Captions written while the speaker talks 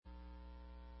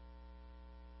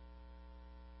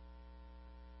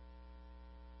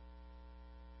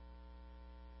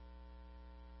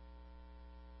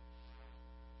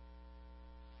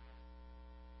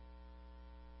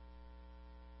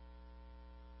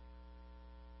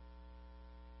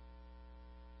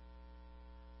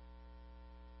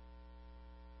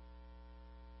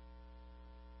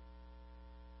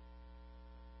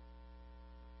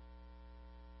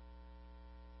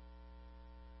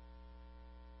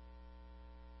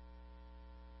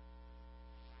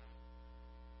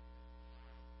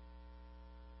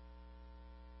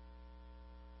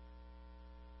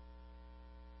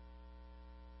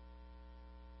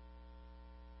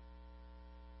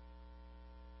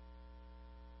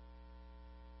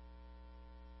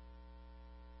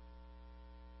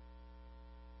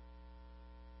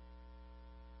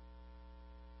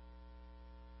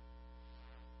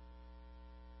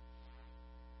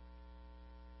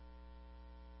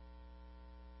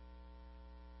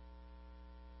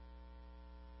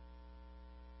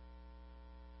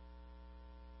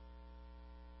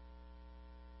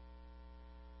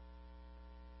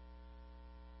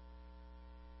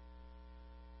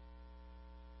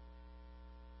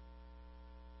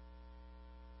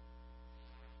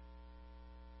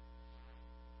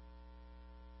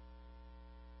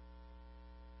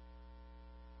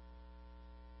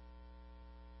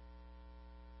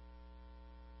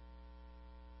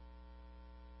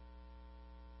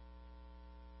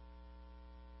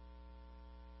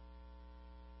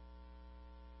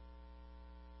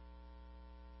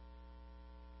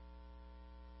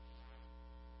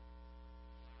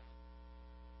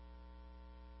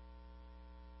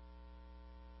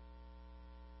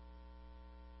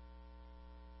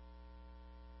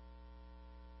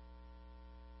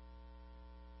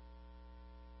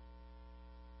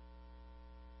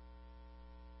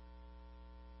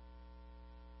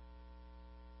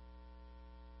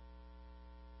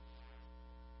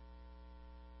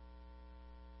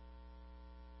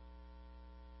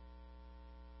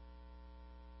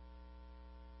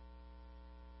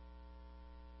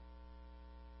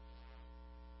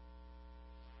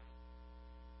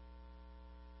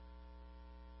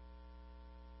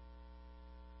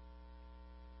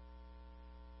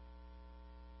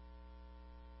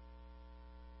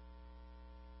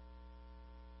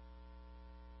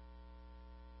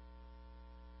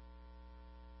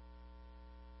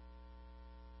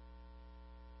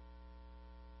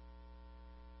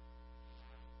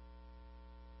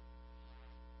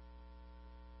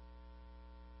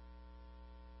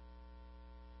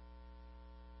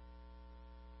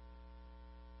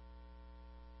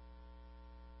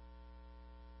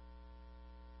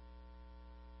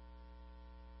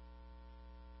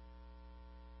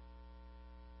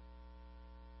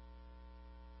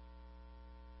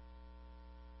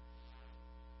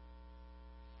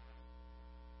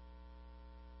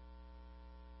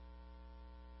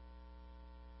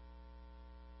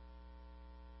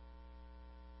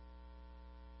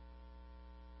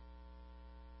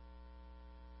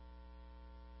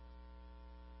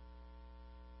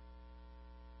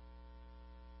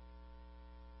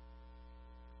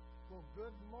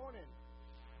Good morning.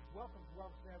 Welcome to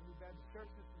Robertson Avenue Baptist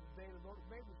Church. This is the day the Lord has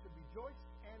made. We should rejoice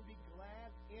and be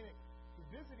glad in it. If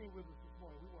you're visiting with us this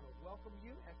morning, we want to welcome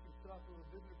you. Ask you to fill out the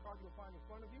visitor card you'll find in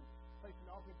front of you. Place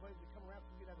an offering plate to come around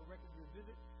so you can have a record of your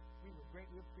visit. We would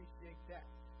greatly appreciate that.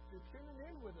 So you're tuning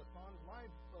in with us on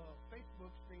live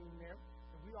Facebook stream there.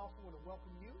 And we also want to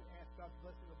welcome you, ask God's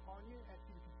blessing upon you, ask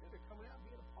you to consider coming out and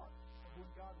being a part of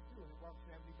what God is doing at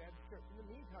Robertson Avenue Baptist Church. In the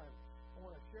meantime, I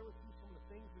want to share with you some of the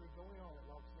things that are going on at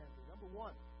Robertson Avenue. Number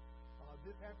one,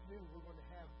 this afternoon we're going to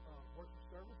have worship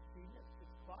service this evening at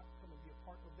 6 o'clock. Come and be a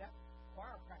part of that.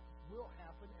 Choir practice will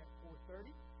happen at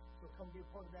 4:30, so come be a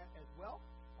part of that as well.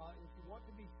 If you want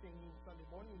to be singing Sunday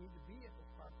morning, you need to be at the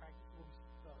choir practice. We'll be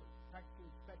practicing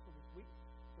special this week,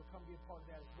 so come be a part of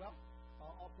that as well.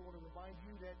 Also want to remind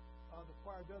you that the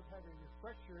choir does have a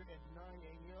refresher at 9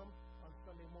 a.m. on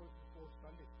Sunday mornings before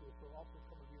Sunday school, so also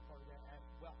come and be a part of that as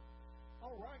well.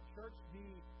 All right, church,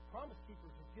 the Promise Keepers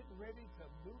are getting ready to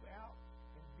move out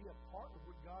and be a part of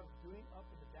what God is doing up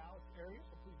in the Dallas area,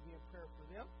 so please be in prayer for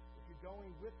them. If you're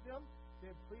going with them,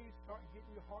 then please start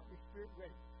getting your heart and your spirit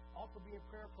ready. Also be in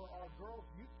prayer for our girls'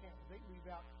 youth camp. They leave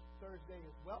out Thursday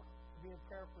as well. So be in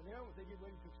prayer for them as they get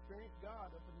ready to experience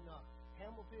God up in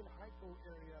Hamilton, Highfield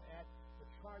area at the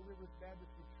Tri-Rivers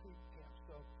Baptist Retreat Camp.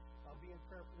 So be in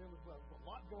prayer for them as well. There's a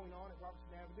lot going on at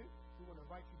Robertson Avenue. We want to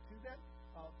invite you to that.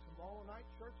 Tomorrow night,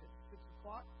 church, at 6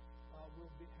 o'clock, we'll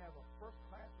have a first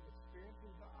class of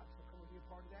experiencing God. So come and be a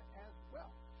part of that as well.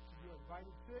 So you're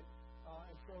invited to it.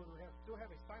 And so we still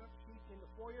have a sign-up sheet in the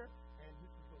foyer, and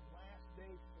this is the last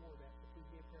day for that. So please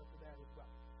be in prayer for that as well.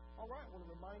 All right, I want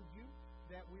to remind you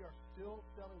that we are still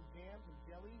selling jams and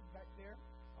jellies back there.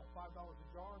 $5 a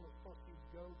jar, and those proceeds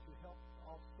go to help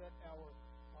offset our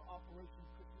Operation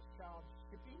Christmas Child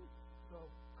shipping. So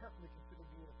carefully consider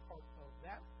being a part of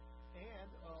that.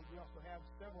 And we also have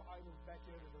several items back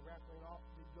there that are raffling off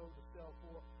that go to sell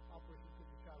for Operation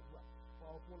Christmas Child as well.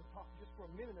 Well, I want to talk just for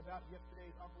a minute about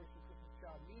yesterday's Operation Christmas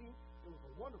Child meeting. It was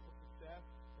a wonderful success,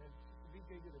 and Sister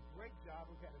BJ did a great job.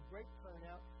 We've had a great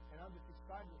turnout, and I'm just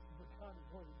excited to see what God is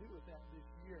going to do with that this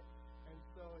year. And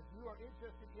so if you are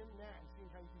interested in that and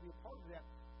seeing how you can be a part of that,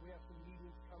 we have some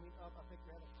meetings coming up. I think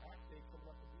we have a tax day coming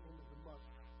up at the end of the month,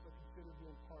 so consider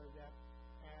being part of that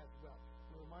as well.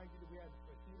 To remind you that we have the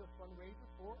fajita fundraiser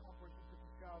for Operation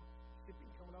Christmas Child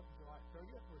shipping coming up July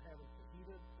 30th. We're having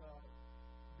fajitas,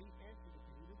 beef and chicken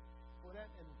fajitas for that,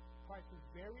 and prices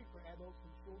vary for adults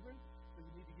and children, so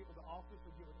you need to get with the office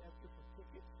or get with Esther for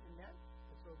tickets in that,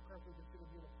 and so carefully consider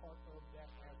being a part of that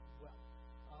as well.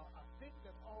 I think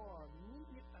that's all our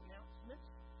immediate announcements.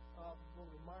 We'll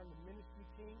remind the ministry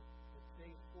team that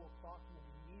today at 4 o'clock we'll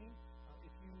be meeting.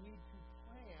 If you need to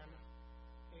plan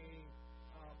a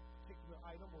particular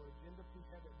item or agenda, please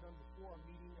have it done before our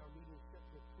meeting. Our meeting is set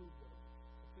to approve those.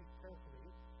 So please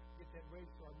prayerfully get that ready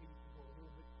so our meeting can go a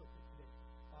little bit quicker today.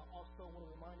 Also, want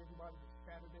to remind everybody that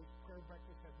Saturday's prayer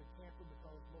breakfast has been canceled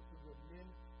because most of the men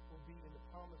will be in the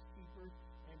Promise Keepers,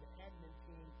 and the admin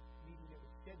team meeting that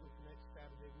was scheduled for next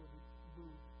Saturday will be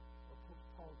moved or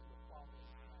postponed to the following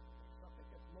Saturday. So I think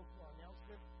that's most of our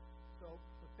announcements. So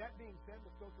with that being said,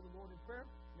 let's go to the Lord in prayer.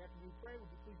 And after we pray, would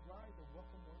you please rise and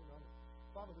welcome one another.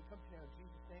 Father, we come to you now in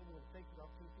Jesus' name. We want to thank you for the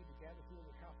opportunity to gather here in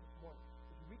your house this morning.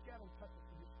 If you reach out and touch us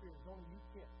with your spirit, as only you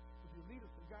can. If you lead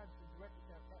us and guide us and direct us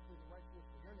down pathways of righteousness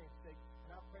for your name's sake. And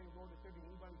I pray, Lord, if there be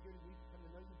anybody here that needs to come to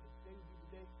know you, that today will be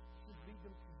the day. Please lead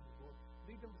them to you, Lord.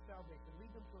 Lead them to salvation.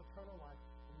 Lead them to eternal life.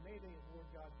 And may they, Lord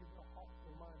God, give their hearts,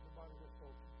 their minds, their bodies, their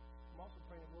souls. I'm also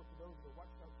praying, Lord, for those that are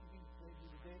watching on TV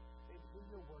today, they hear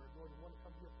your word, Lord, and want to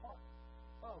come be a part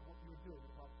of what you're doing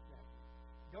with us now.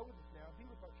 Go with us now. Be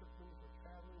with our church members who are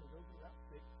traveling and those who are out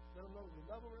sick. Let them know that we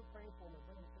love them and we're praying for them and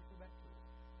bring them safely back to us.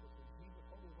 So in Jesus'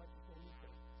 holy and righteous name we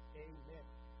pray. Amen.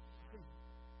 Please.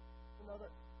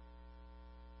 Another.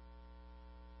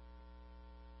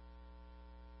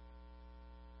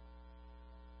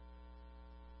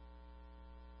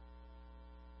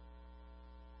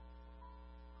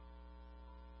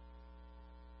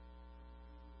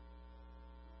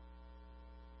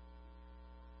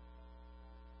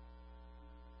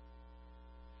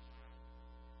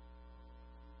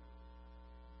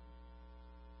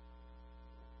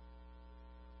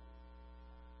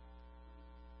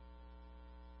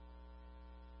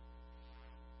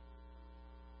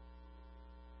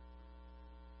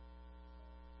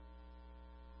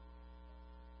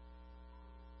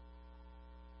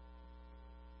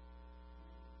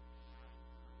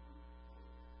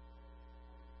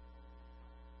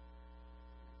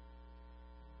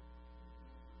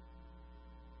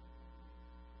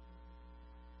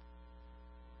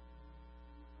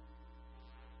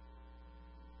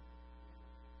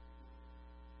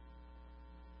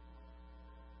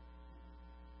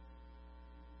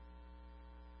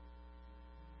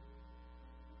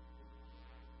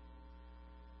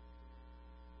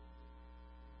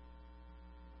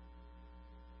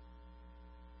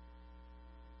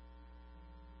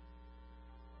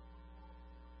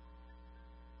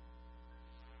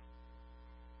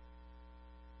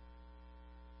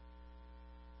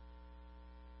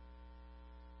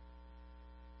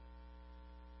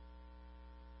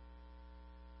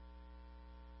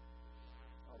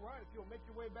 you'll make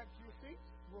your way back to your seats,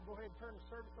 we'll go ahead and turn the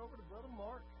service over to Brother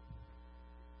Mark.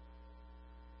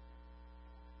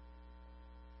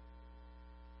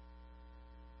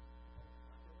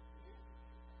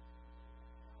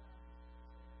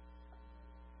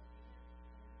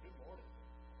 Good morning.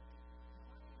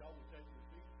 Y'all will take your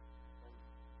seats and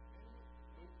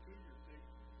move to your seats,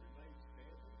 remain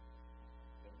standing,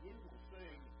 and we will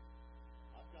sing,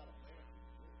 I've Got a Mansion.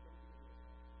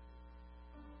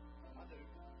 I do.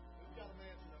 Who's got a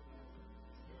mansion over there?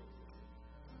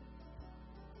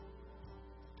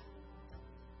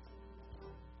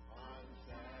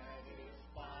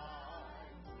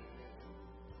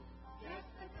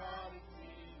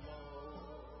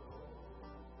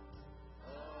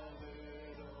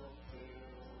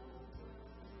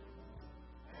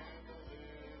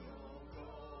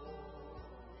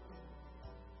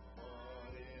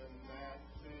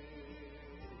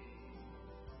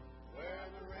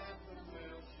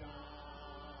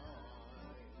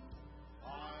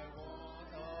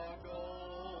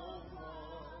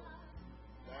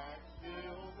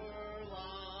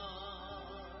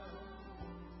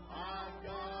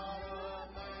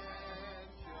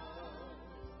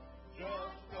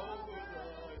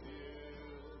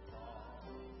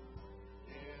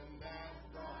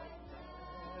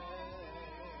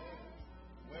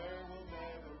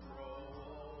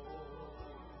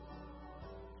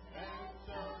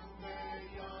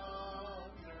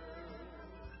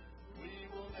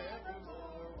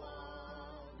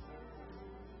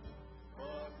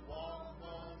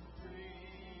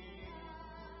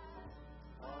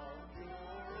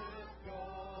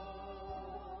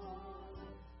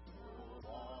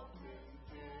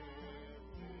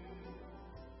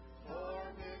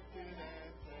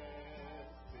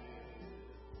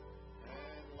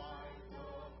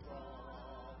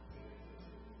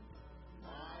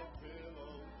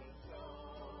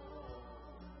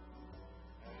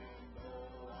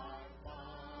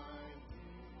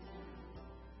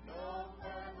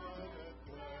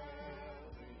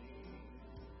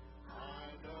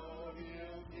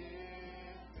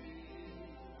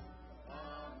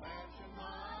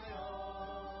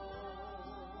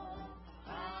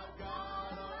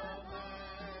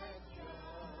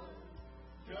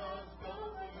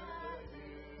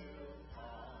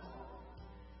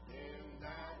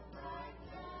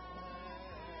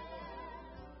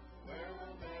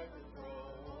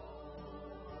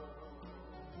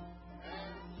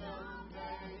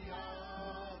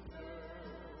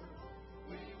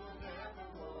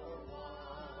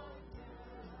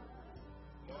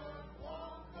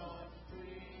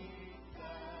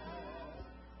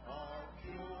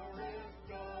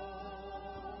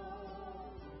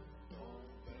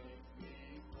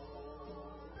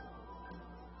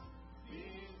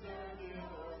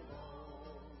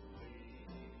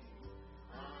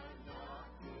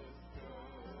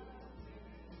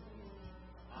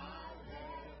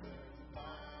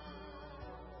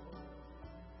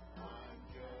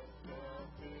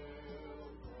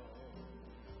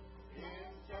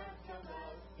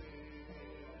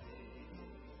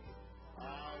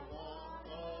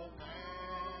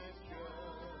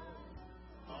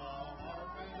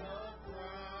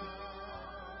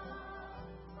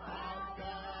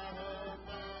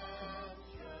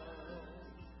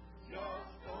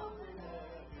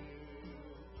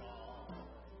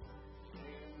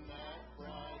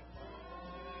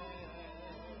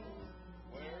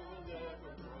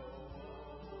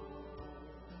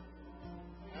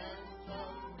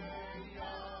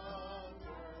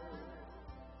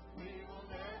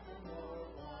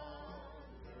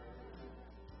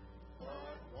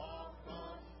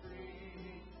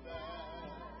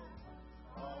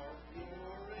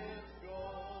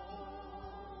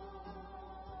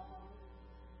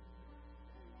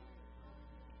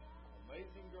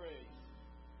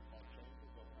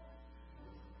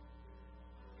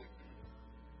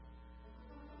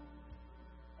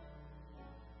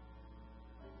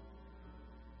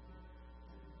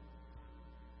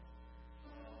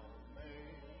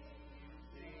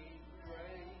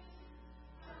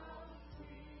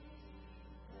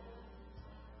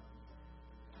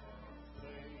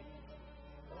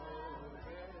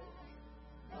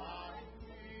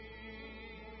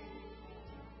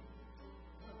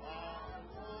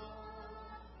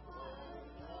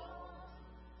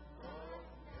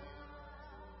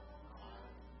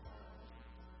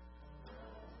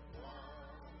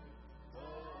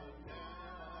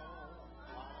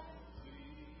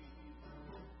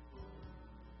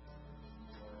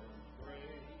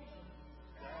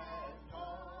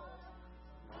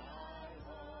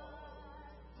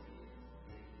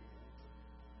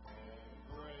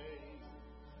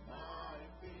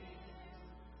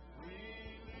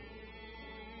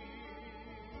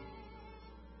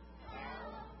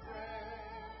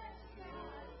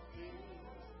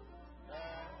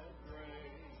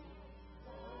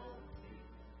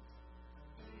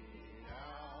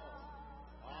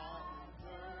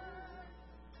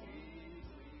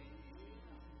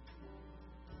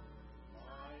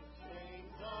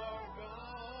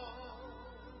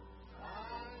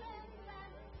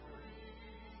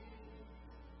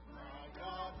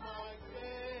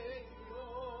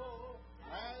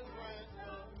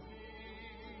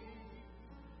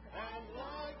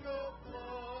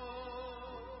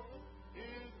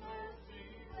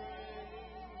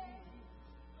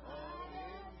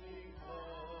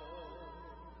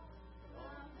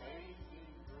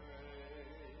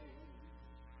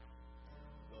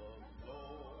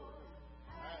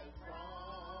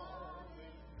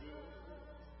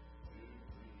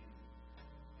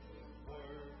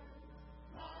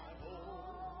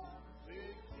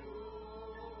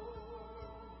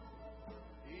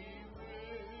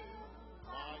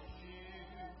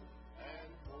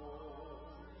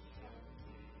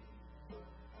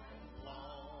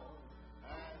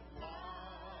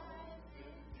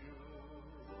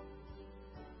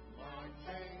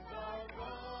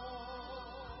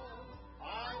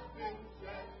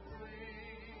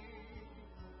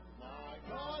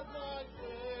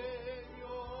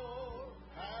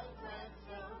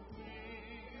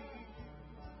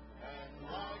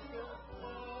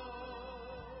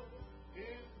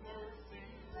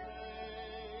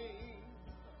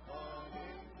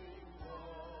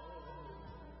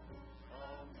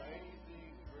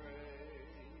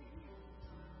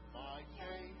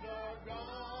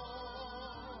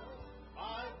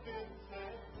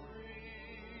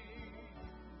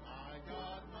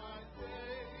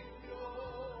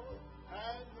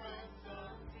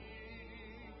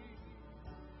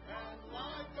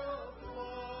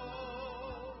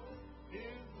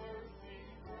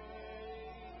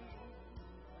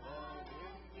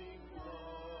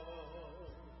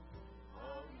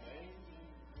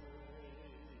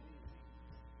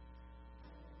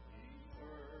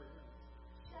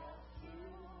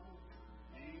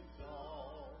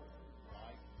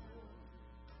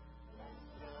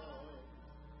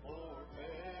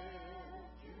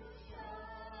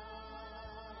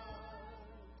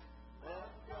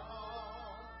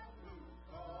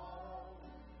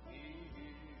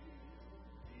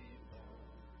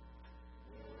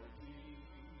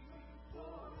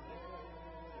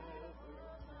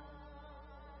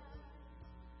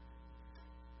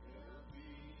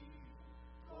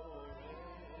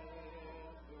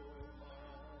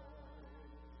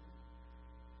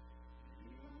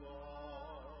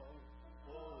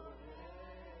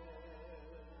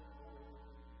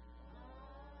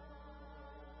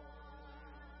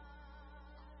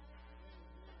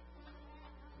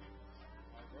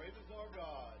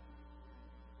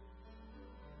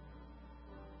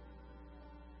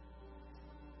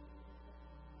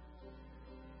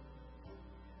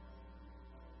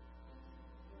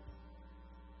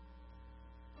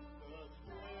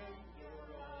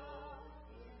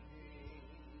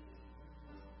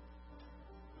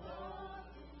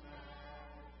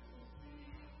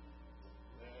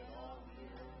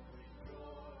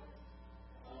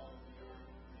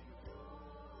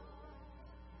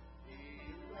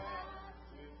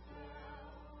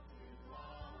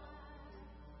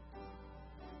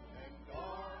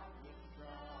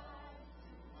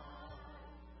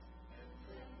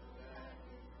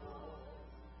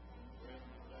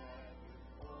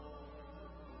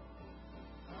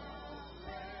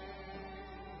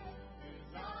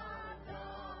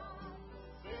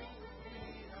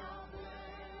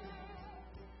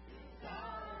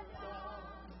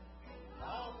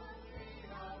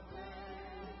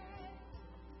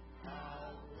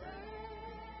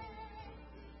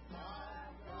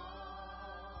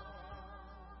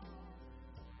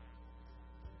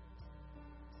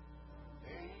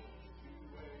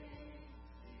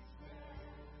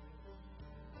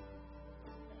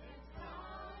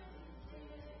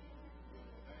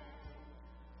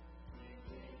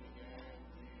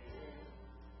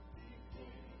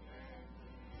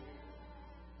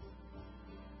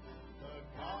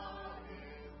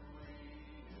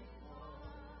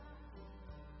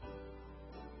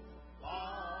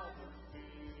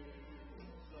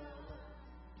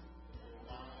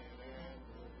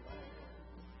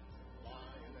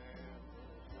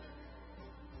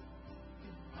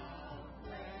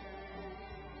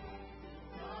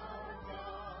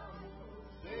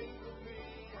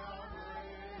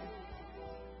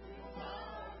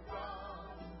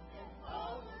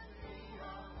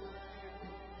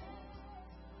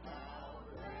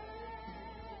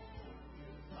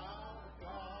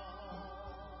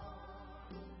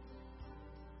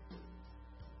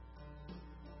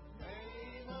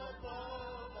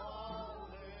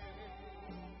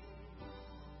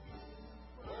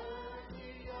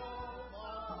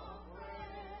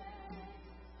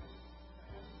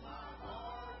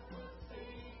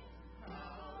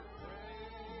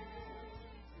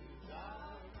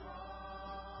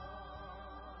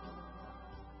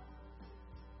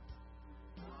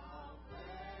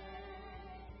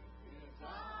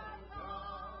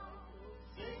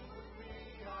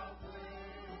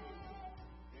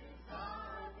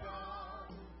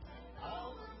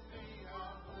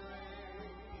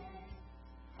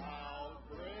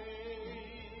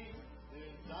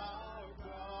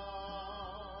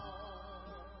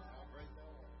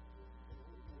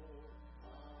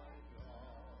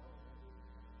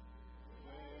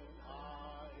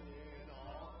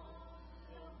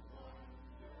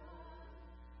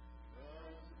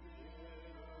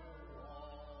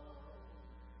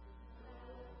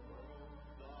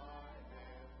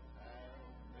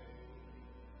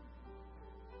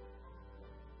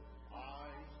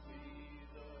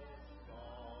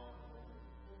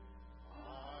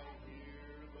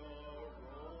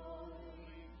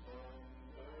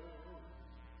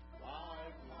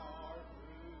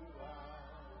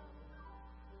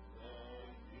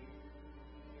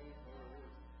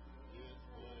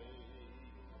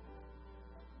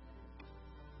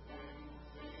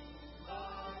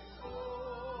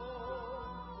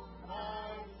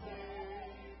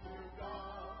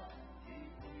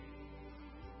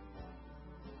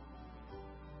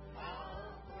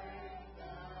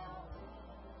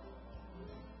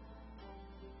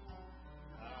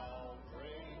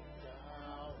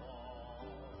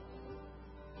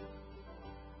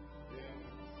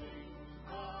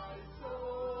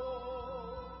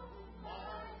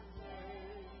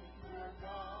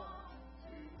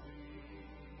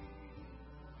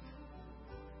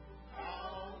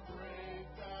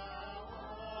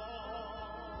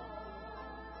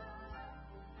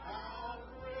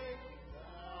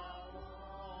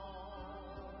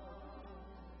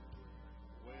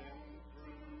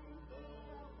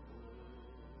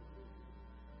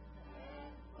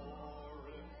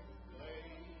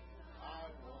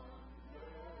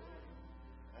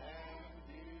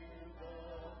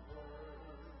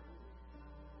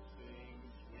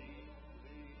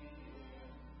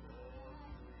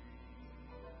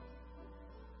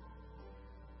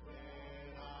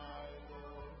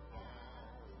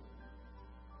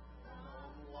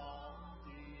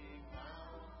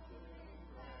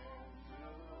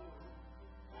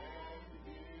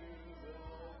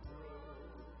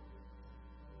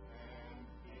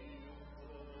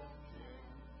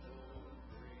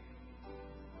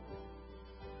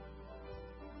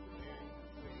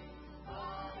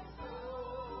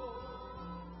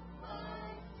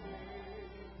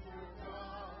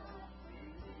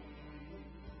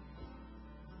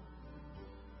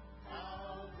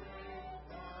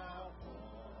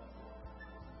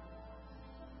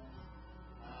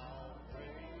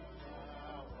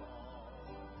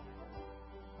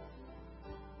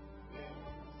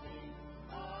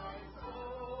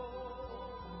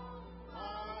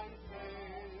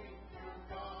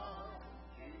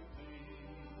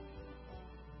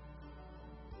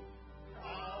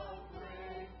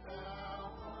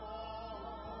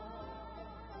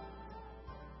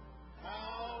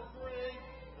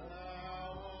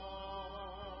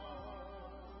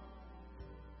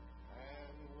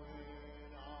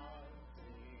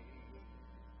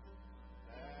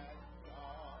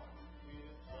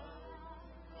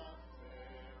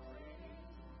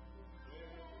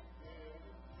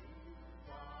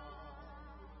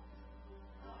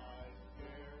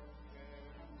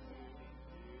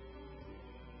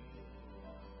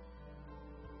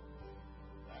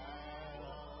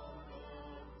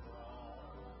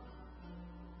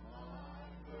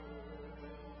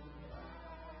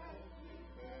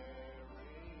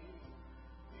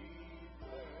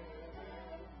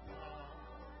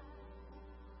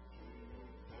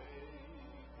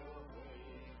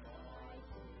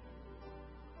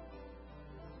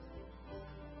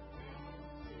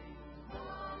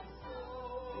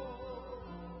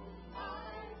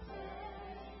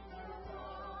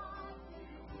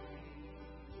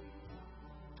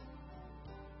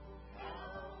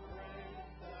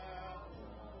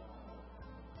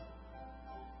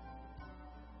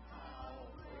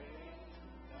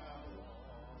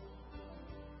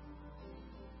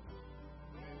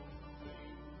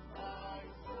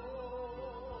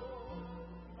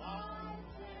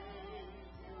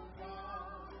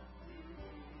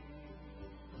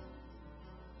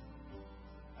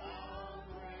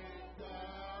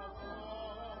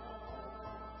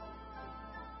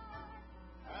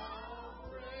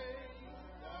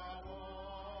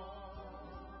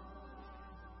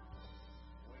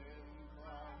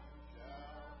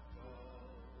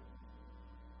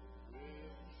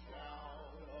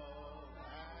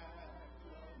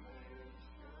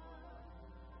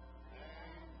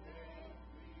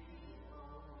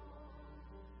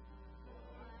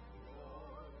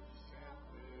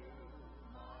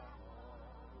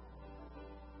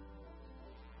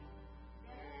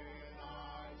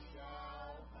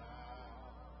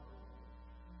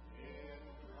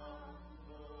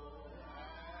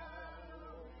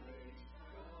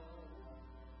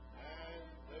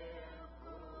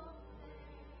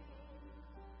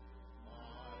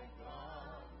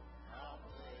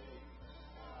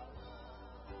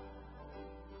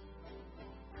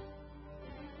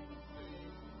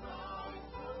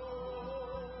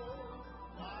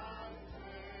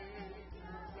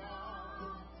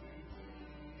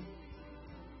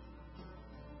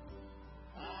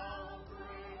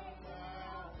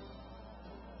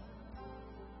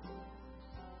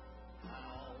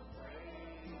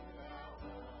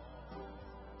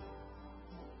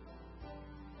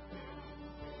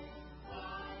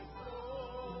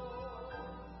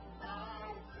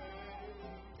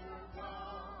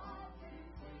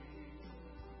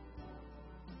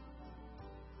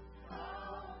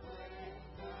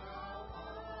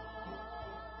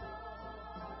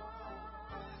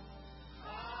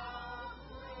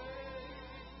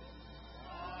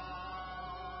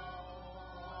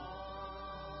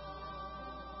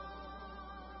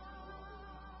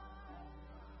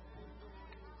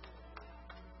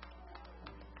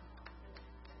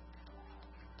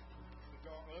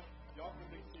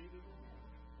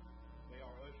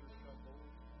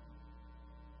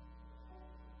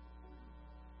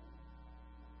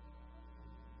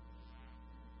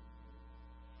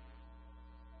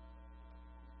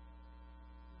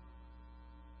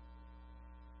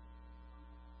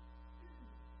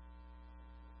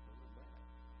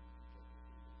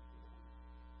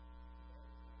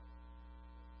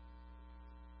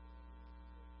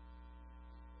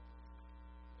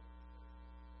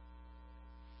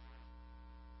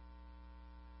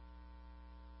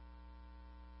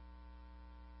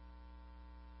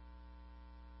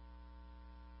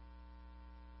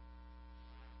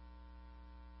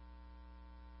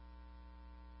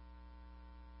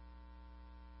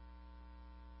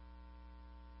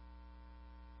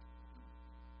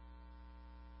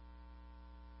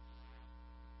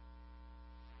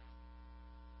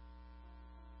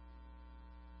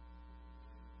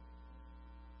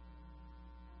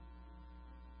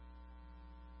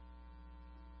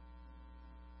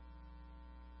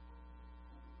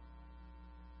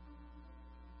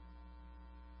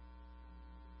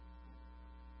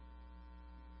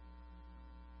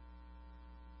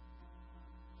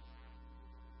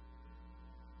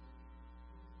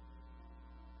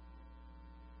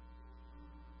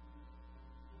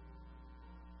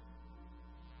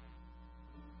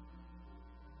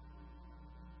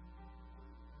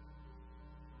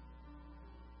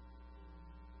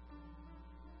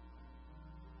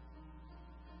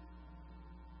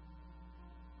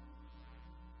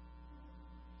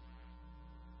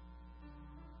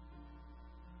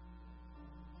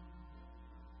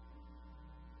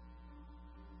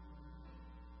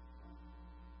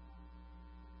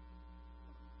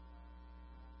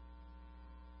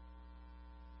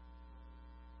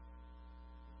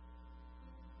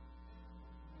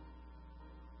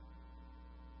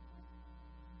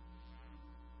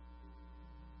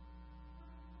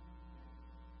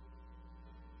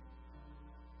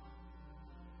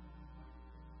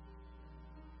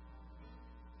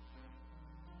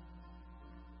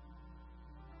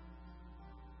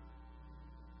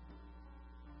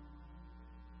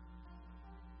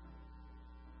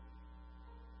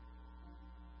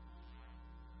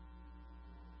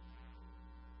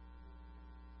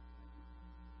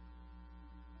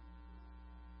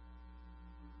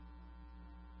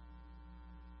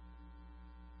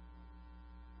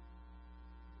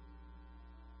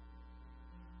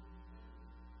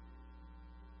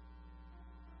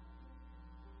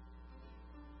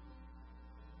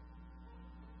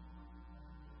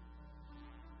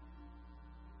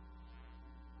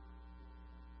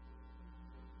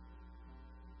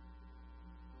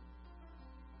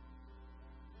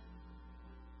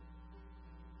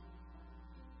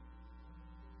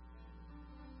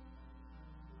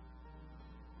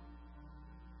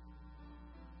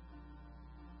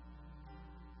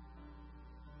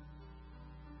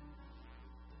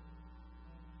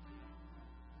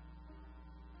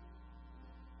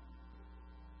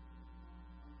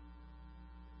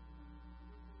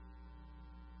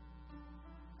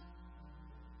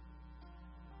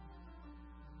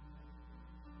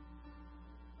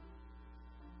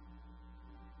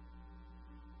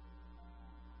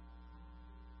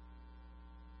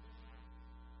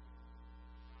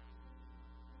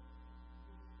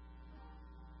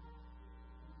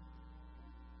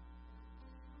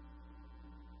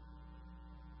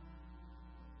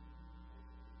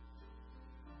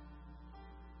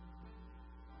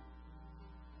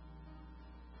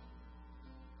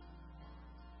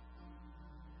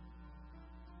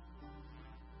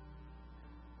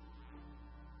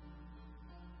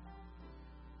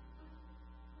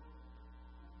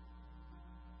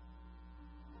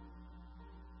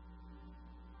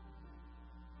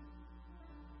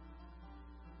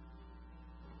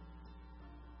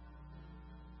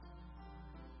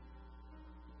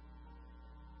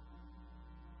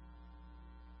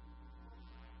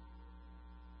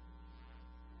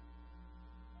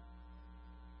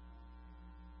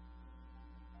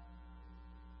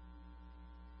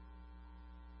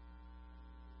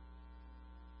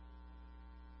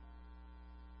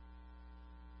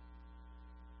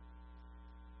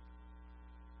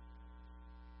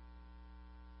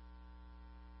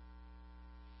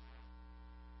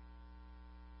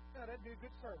 might be a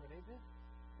good sermon, ain't it?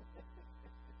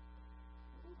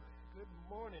 Good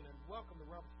morning and welcome to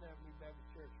Robertson Avenue Baptist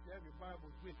Church. If you have your Bibles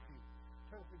with you,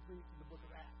 turn with me to the book of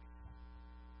Acts.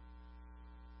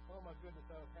 Oh my goodness,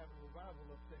 I was having a revival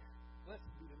up there. Blessed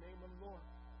be the name of the Lord.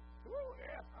 Oh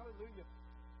yes, hallelujah.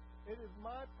 It is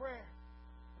my prayer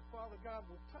that Father God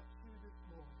will touch you this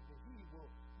morning, that He will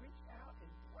reach out and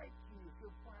break you if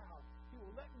you're proud. He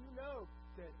will let you know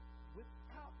that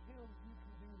without Him you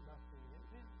can do nothing.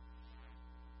 Amen.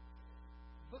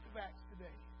 Book of Acts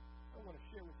today. I want to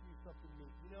share with you something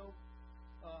neat. You know,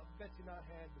 Betsy and I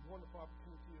had the wonderful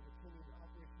opportunity of attending the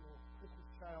operational Christmas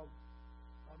child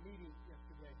meeting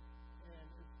yesterday. And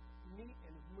as neat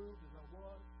and as moved as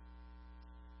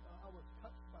I was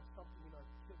touched by something in our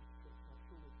kids' church, our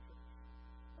children's church.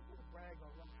 I'm going to brag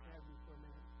on Robertson Avenue for a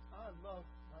minute. I love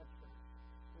my church.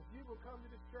 If you will come to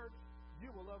this church,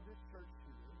 you will love this church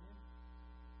too. Amen?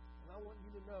 And I want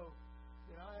you to know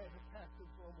that I have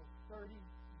pastored for almost 30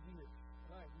 years.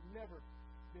 I have never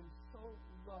been so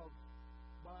loved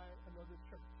by another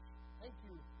church. Thank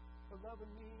you for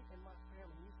loving me and my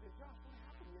family. You said, Josh, what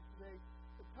happened yesterday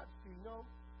that touched you? No.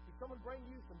 Did someone bring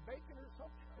you some bacon or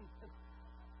something?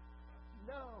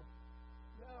 No.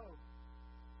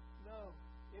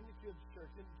 In the kids'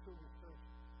 church, in the children's church,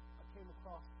 I came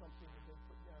across something that they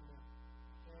put down there.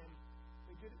 And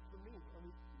they did it for me. I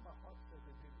mean, my heart says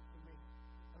they did it for me.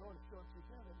 I want to show it to you.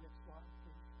 Can I have that next slide,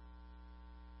 please?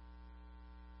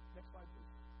 Next slide,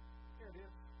 please. There it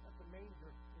is. That's a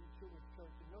manger in the children's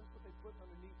church. And notice what they put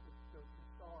underneath the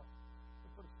star. They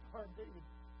put a Star of David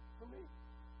for me.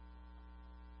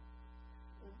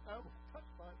 And I was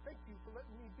touched by it. Thank you for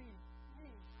letting me be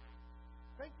me.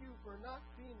 Thank you for not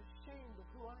being ashamed of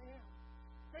who I am.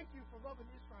 Thank you for loving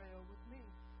Israel with me.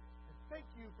 And thank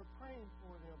you for praying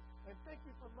for them. And thank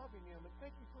you for loving them. And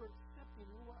thank you for accepting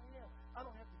who I am. I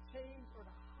don't have to change or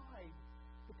to hide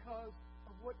because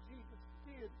of what Jesus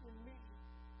did in me.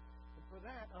 And for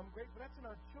that, I'm grateful. That's in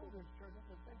our children's church. I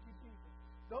said, thank you, Jesus.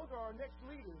 Those are our next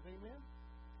leaders, amen?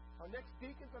 Our next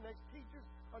deacons, our next teachers,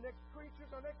 our next preachers,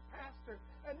 our next pastors.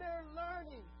 And they're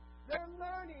learning. They're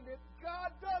learning that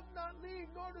God does not leave,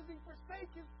 nor does He forsake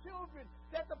His children.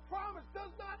 That the promise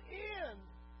does not end.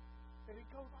 That it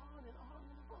goes on and on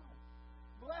and on.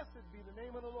 Blessed be the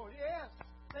name of the Lord. Yes.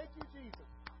 Thank you, Jesus.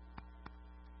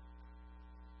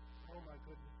 Oh, my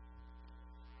goodness.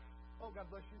 Oh, God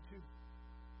bless you too.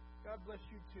 God bless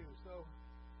you too. So,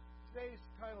 today's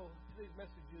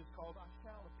message is called I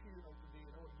Shall Appear Unto Thee.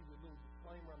 And I want to give you a little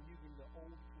disclaimer. I'm using the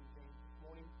Old King James this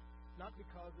morning. Not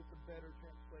because it's a better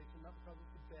translation, not because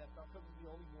it's the best, not because it's the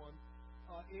only one.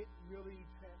 It really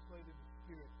translated the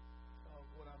spirit of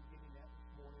what I'm getting at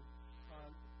this morning.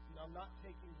 I'm not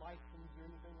taking license or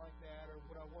anything like that, or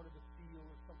what I wanted to feel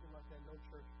or something like that. No,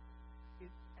 church.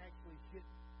 It actually hit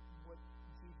what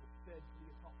Jesus said to the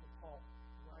Apostle Paul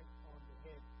right on the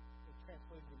head. It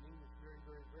translated in English very,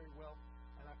 very, very well,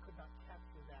 and I could not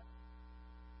capture that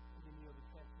in any other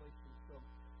translation. So,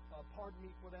 pardon me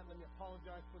for that. Let me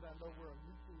apologize for that. I know we're a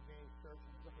New King James church, and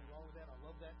there's nothing wrong with that. I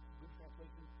love that. It's a good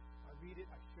translation. I read it.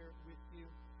 I share it with you.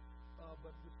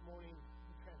 But this morning,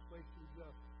 the translation is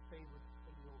favored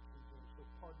from the Old King James. So,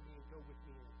 pardon me and go with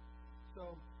me in it. So,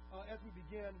 as we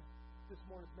begin this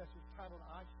morning's message titled,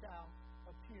 I Shall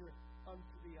Appear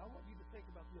Unto Thee. I want you to think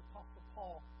about the Apostle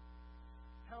Paul.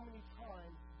 How many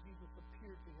times Jesus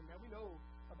appeared to him. Now we know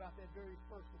about that very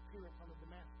first appearance on the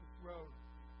Damascus Road.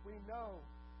 We know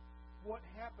what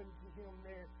happened to him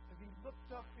there as he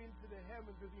looked up into the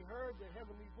heavens, as he heard the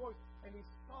heavenly voice, and he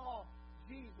saw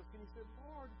Jesus. And he said,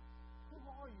 Lord, who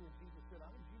are you? And Jesus said, I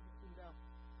am Jesus whom thou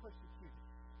persecutest.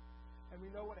 And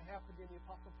we know what happened in the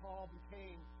Apostle Paul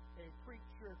became a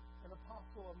preacher, an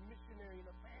apostle, a missionary, an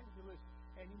evangelist.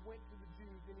 And he went to the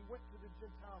Jews and he went to the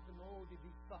Gentiles, and oh, did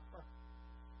he suffer.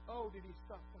 Oh, did he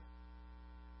suffer.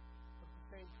 But at the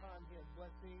same time, he had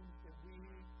blessings that we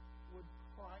would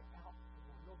cry out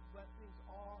for. Those blessings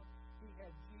are, he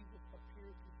had Jesus appear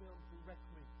to them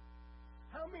directly.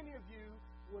 How many of you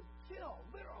would kill,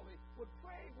 literally, would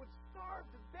pray, would starve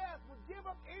to death, would give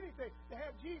up anything to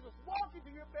have Jesus walk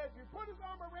into your bedroom, put his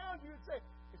arm around you and say,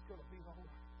 it's going to be all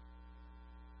right.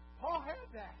 Paul had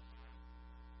that.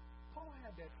 Paul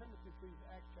had that. Turn with me, please,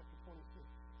 Acts chapter 26.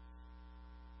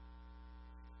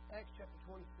 Acts chapter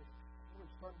 26. We're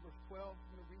going to start in verse 12.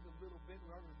 We're going to read a little bit.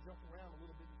 We are going to jump around a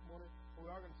little bit this morning, but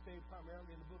we are going to stay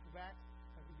primarily in the book of Acts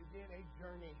as we begin a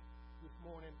journey this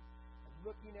morning,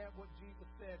 looking at what Jesus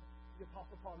said to the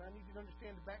Apostle Paul. Now, I need you to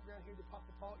understand the background here. The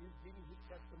Apostle Paul is giving his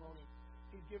testimony.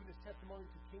 He's given his testimony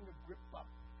to King Agrippa.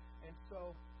 And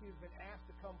so he has been asked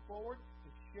to come forward.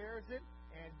 He shares it.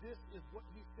 And this is what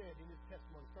he said in his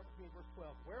testimony. Start with me in verse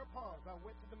 12. Whereupon I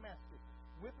went to Damascus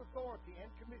with authority and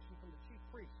commission from the chief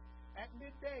priest. At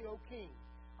midday, O king,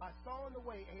 I saw in the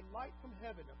way a light from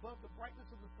heaven above the brightness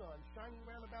of the sun, shining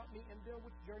round about me and them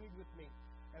which journeyed with me.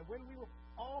 And when we were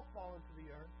all fallen to the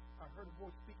earth, I heard a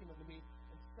voice speaking unto me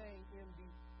and saying in the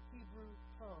Hebrew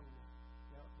tongue.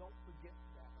 Now, don't forget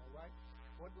that, all right?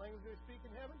 What language do they speak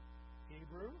in heaven?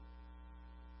 Hebrew.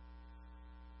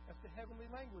 That's the heavenly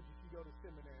language if you go to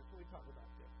seminary. That's what we talk about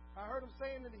there. I heard him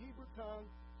saying in the Hebrew tongue,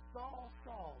 Saul,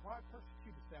 Saul, why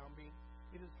persecutest thou me?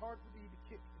 It is hard for thee to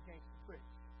kick against the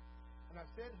pricks. And I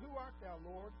said, Who art thou,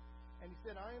 Lord? And he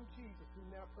said, I am Jesus,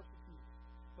 whom thou persecutest.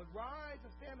 But rise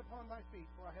and stand upon thy feet,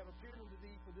 for I have appeared unto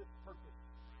thee for this purpose,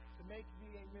 to make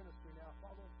thee a minister. Now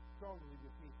follow strongly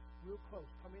with me, real close.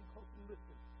 Come in close and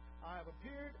listen. I have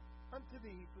appeared unto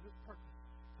thee for this purpose,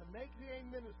 to make thee a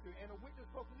minister and a witness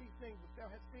both of these things which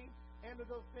thou hast seen, and of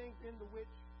those things in the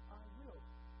which I will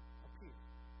appear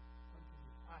unto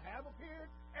thee. I have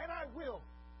appeared, and I will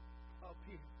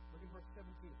appear. Look at verse 17.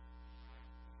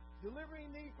 Delivering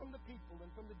thee from the people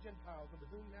and from the Gentiles, unto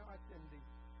whom now I send thee,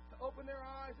 to open their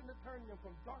eyes and to turn them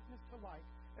from darkness to light,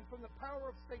 and from the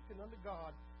power of Satan unto God,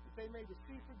 that they may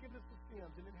receive forgiveness of sins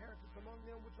and inheritance among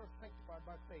them which are sanctified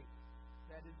by faith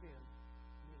that is in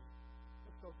me.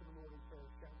 Let's go to the Lord in prayer,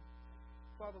 shall we?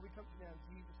 Father, we come to you now in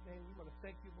Jesus' name. We want to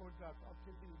thank you, Lord God, for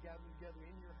opportunity to gather together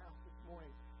in your house this morning.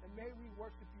 And may we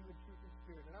worship you in truth and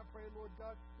spirit. And I pray, Lord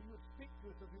God, that you would speak to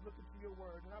us as we look into your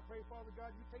word. And I pray, Father God,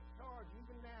 you take charge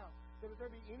even now. That if there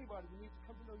be anybody who needs to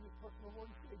come to know you as personal Lord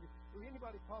and Savior, or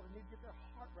anybody, Father, needs to get their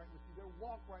heart right with you, their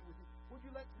walk right with you, would you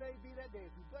let today be that day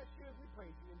as we bless you, as we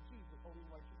praise you, in Jesus' holy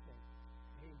and righteous name.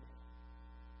 Amen.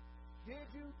 Did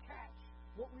you catch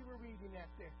what we were reading at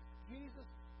there? Jesus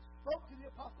spoke to the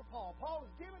Apostle Paul. Paul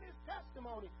was giving his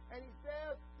testimony, and he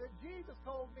says that Jesus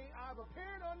told me, I've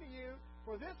appeared unto you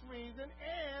for this reason,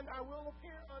 and I will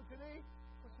appear unto thee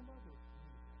for some other reason.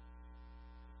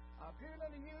 I appeared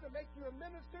unto you to make you a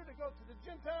minister, to go to the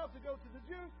Gentiles, to go to the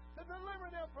Jews, to deliver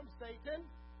them from Satan,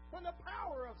 from the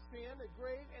power of sin, the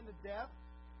grave, and the death,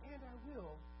 and I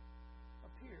will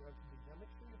appear unto thee. Now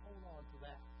make sure you hold on to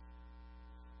that.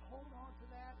 Hold on to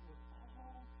that with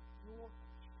all your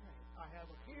strength. I have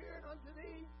appeared unto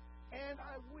thee, and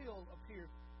I will appear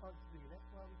unto thee. That's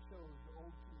why we chose the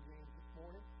old King James this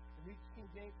morning. The New King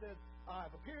James says, I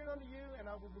have appeared unto you, and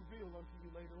I will reveal unto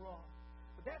you later on.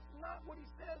 But that's not what he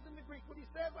says in the Greek. What he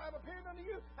says, I have appeared unto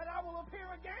you, and I will appear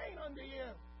again unto you.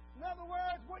 In other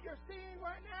words, what you're seeing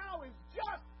right now is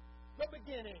just the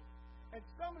beginning. And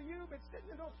some of you have been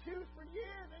sitting in those pews for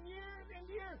years and years and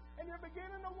years, and you're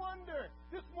beginning to wonder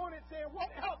this morning, saying, what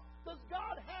else does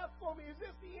God have for me? Is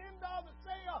this the end all, the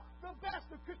say-all, the best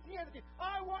of Christianity?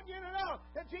 I want you to know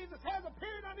that Jesus has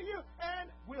appeared unto you and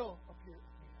will appear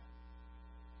again.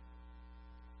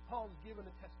 Paul's given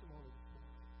a testimony this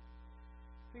morning.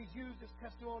 He's used his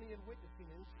testimony in witnessing,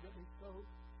 and incidentally, so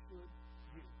should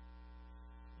you.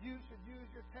 You should use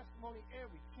your testimony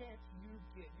every chance you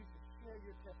get. You should share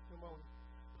your testimony.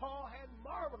 Paul had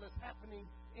marvelous happenings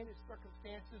in his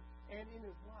circumstances and in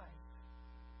his life.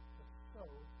 But so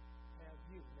have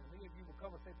you. Now, many of you will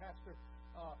come and say, Pastor,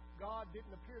 God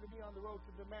didn't appear to me on the road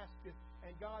to Damascus,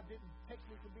 and God didn't take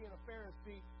me from being a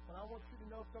Pharisee. But I want you to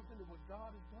know something, that what God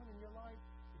has done in your life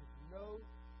is no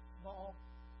small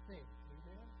thing.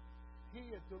 Amen? He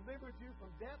has delivered you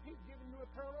from death. He's given you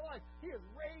eternal life. He has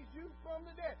raised you from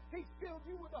the dead. He's filled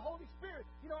you with the Holy Spirit.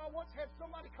 You know, I once had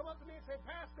somebody come up to me and say,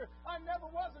 Pastor, I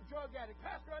never was a drug addict.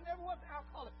 Pastor, I never was an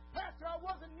alcoholic. Pastor, I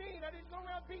wasn't mean. I didn't go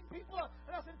around beating people up.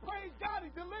 And I said, praise God,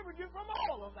 He delivered you from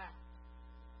all of that.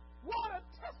 What a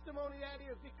testimony that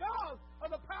is. Because of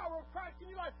the power of Christ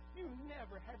in your life, you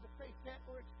never had to face that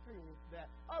or experience that.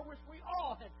 I wish we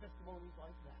all had testimonies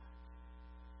like that.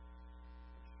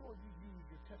 Sure, you use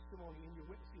your testimony in your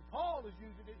witnessing. Paul is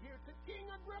using it here to King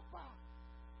Agrippa.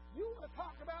 You want to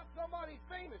talk about somebody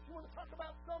famous. You want to talk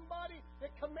about somebody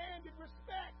that commanded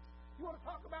respect. You want to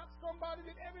talk about somebody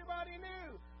that everybody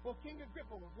knew. Well, King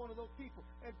Agrippa was one of those people.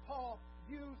 And Paul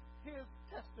used his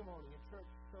testimony. In church,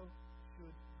 so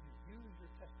should you use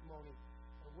your testimony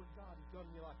of what God has done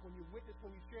in your life. When you witness,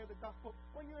 when you share the gospel,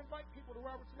 when you invite people to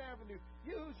Robertson Avenue,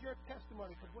 use your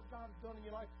testimony, because what God has done in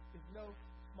your life is no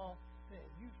small thing.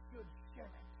 You should share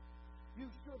it. You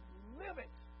should live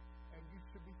it. And you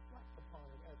should reflect upon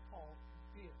it, as Paul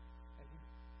did. And he's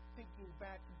thinking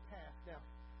back in past. Now,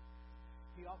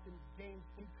 he often gains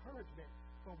encouragement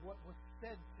from what was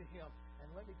said to him.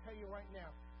 And let me tell you right now,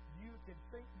 you can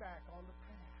think back on the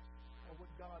past of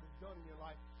what God has done in your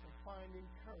life and find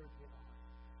encouragement on it.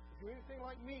 As you're anything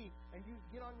like me, and you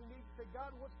get on your knees and say, God,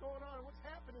 what's going on? What's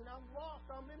happening? I'm lost.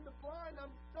 I'm in the blind. I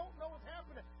don't know what's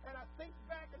happening. And I think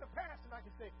back in the past, and I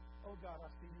can say, oh, God, I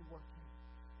see you working.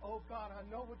 Oh, God, I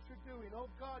know what you're doing. Oh,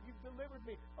 God, you've delivered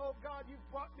me. Oh, God, you've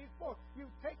brought me forth.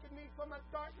 You've taken me from a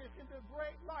darkness into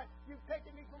great light. You've taken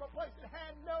me from a place that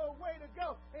had no way to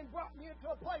go and brought me into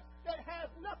a place that has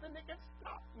nothing that can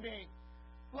stop me.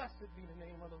 Blessed be the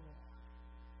name of the Lord.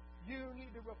 You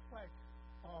need to reflect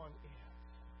on it.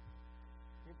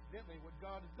 Incidentally, what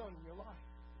God has done in your life,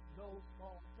 those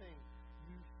small things,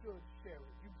 you should share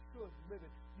it. You should live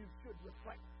it. You should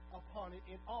reflect upon it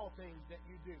in all things that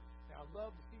you do. Now, I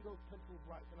love to see those pencils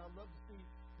write, and I love to see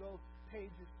those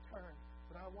pages turn.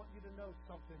 But I want you to know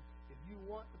something. If you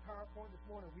want the PowerPoint this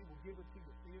morning, we will give it to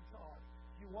you free of charge.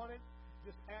 If you want it,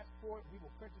 just ask for it. We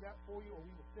will print it out for you, or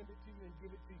we will send it to you and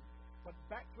give it to you. But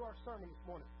back to our sermon this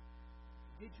morning.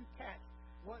 Did you catch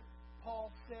what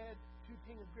Paul said to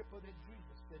King Agrippa that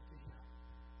Jesus said to him?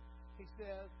 He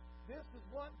says, this is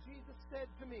what Jesus said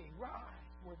to me. Rise.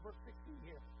 We're in verse 16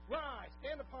 here. Rise,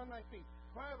 stand upon thy feet.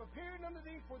 For I have appeared unto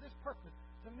thee for this purpose,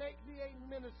 to make thee a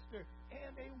minister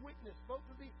and a witness, both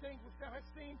of these things which thou hast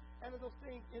seen, and of those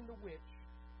things in the which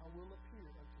I will appear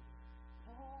unto thee.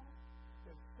 Paul,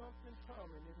 there's something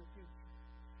coming in the future.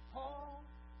 Paul,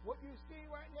 what you see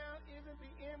right now isn't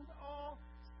the end all,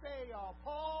 say all.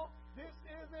 Paul, this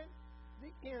isn't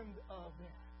the end of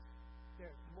it.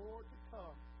 There's more to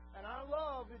come. And I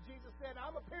love that Jesus said,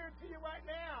 I'm appearing to you right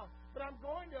now, but I'm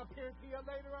going to appear to you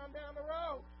later on down the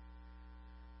road.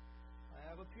 I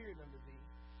have appeared unto thee,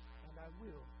 and I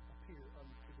will appear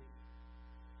unto thee.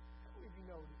 How many of you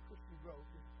know that Christian growth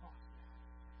is a process?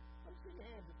 Let me see your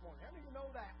hands this morning. How many of you know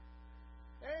that?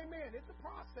 Amen. It's a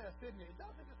process, isn't it? It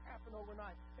doesn't just happen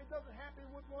overnight. It doesn't happen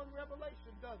with one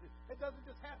revelation, does it? It doesn't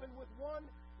just happen with one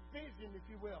vision, if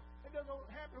you will. It doesn't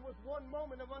happen with one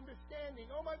moment of understanding.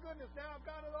 Oh, my goodness, now I've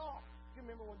got it all. Do you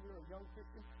remember when you were a young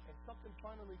Christian and something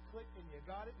finally clicked and you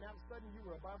got it, and all of a sudden you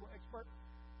were a Bible expert?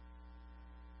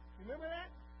 You remember that?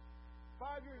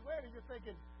 5 years later, you're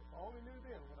thinking, if I only knew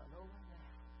then what I know right now.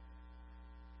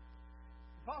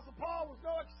 Apostle Paul was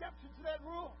no exception to that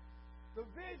rule. The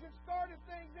vision started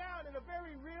things out in a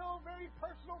very real, very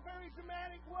personal, very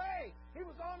dramatic way. He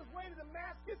was on his way to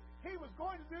Damascus. He was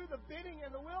going to do the bidding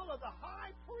and the will of the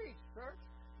high priest, church.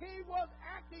 He was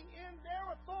acting in their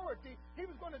authority. He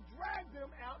was going to drag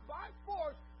them out by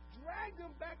force, drag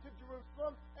them back to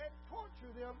Jerusalem, and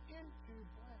torture them into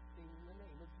blaspheming the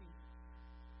name of Jesus.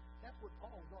 That's what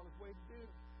Paul was on his way to do.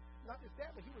 Not just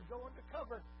that, but he would go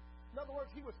undercover. In other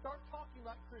words, he would start talking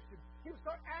like Christians. He would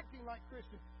start acting like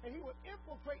Christians. And he would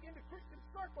infiltrate into Christian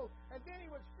circles. And then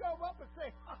he would show up and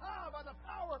say, ha-ha, by the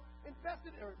power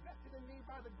invested in me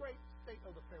by the great state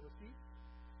of the Pharisees,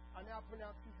 I now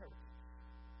pronounce you heretics.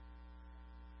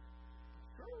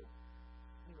 It's true.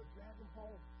 He would drag them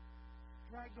home,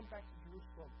 drag them back to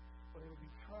Jerusalem, where they would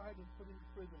be tried and put into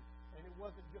prison. And it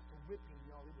wasn't just a whipping,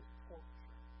 y'all. It was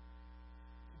torture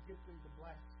to get them to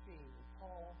blaspheme. And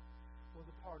Paul was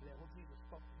a part of that. Well, Jesus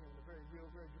spoke to him in a very real,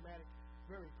 very dramatic,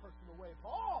 very personal way.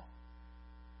 Paul,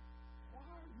 why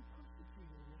are you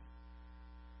persecuting me?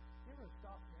 You ever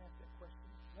stop and ask that question?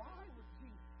 Why would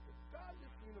Jesus, the God of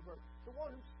this universe, the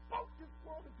one who spoke this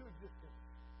world into existence,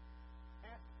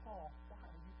 ask Paul, why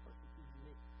are you persecuting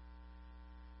me?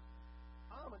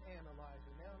 I'm an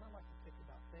analyzer now, and I like to think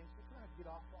about things. So can I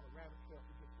get off on a rabbit trail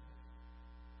for just a minute?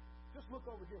 Just look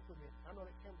over here for a minute. I know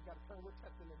that camera's got to turn. We're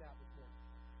testing it out this morning.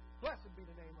 Blessed be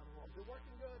the name of the Lord. Is it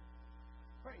working good?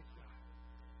 Praise God.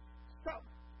 So,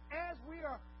 as we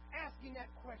are asking that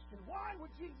question, why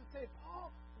would Jesus say, Paul,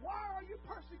 why are you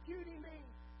persecuting me?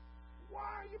 Why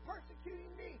are you persecuting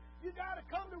me? You got to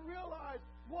come to realize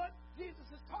what Jesus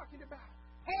is talking about.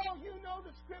 Paul, you know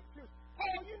the Scriptures.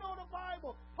 Paul, you know the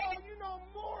Bible. Paul, you know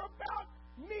more about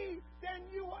me than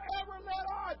you will ever let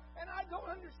on. And I don't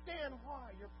understand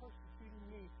why you're persecuting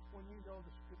me when you know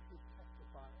the Scriptures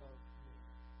testify of me.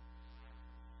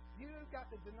 You've got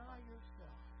to deny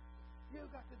yourself. You've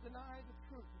got to deny the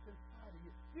truth that's inside of you.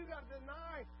 You've got to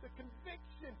deny the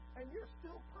conviction, and you're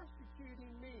still persecuting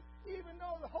me, even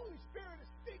though the Holy Spirit is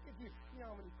speaking to you. You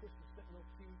know how many Christians sit in those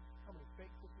pews, how many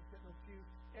fake Christians sit in those pews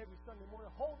every Sunday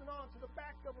morning, holding on to the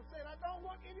back of them, saying, I don't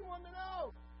want anyone to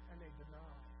know. And they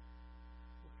deny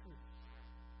the truth.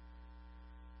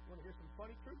 You want to hear some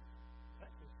funny truth?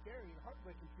 That's some scary and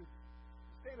heartbreaking truth.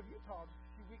 The state of Utah just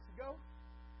a few weeks ago,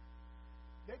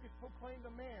 they just proclaimed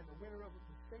a man the winner of the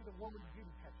State of Woman's Beauty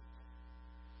Contest.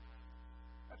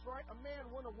 That's right, a man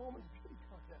won a woman's beauty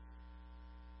contest.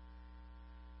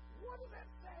 What does that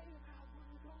say about where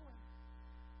we're going?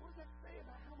 What does that say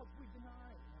about how much we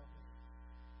deny nowadays?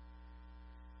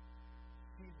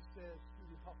 says to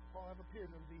the Apostle Paul, I have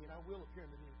appeared unto thee, and I will appear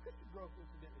unto thee. Christian growth,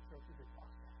 incidentally, church, is a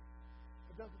process.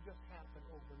 It doesn't just happen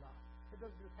overnight. It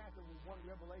doesn't just happen with one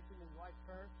revelation in life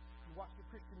turn. You watch the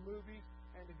Christian movies,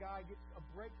 and the guy gets a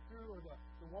breakthrough, or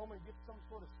the woman gets some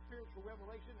sort of spiritual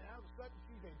revelation, and all of a sudden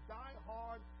she's a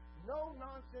die-hard,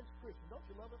 no-nonsense Christian. Don't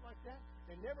you love it like that?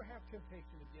 They never have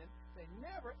temptation again. They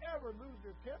never, ever lose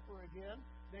their temper again.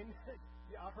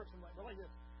 Yeah, I heard something like this.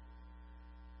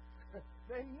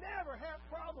 They never have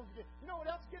problems again. You know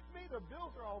what else gets me? Their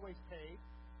bills are always paid.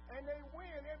 And they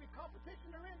win every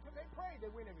competition they're in because they play. They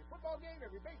win every football game,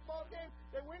 every baseball game.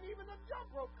 They win even the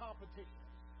jump rope competitions.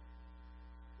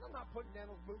 I'm not putting down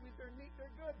those movies. They're neat,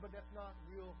 they're good, but that's not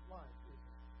real life, is it?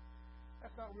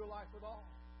 That's not real life at all.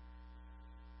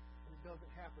 And it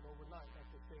doesn't happen overnight, like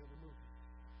they say in the movie.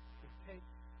 It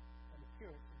takes an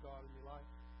appearance of God in your life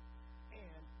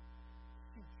and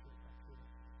future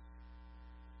appearance.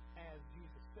 As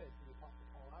Jesus said to the Apostle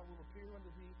Paul, I will appear unto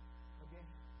thee again.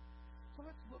 So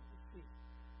let's look to see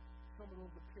some of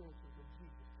those appearances of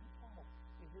Jesus to Paul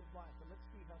in his life. And let's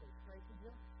see how they strengthened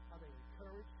him, how they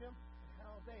encouraged him, and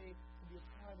how they can be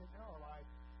applied in our life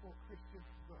for Christian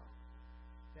growth.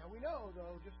 Now we know,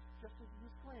 though, just as a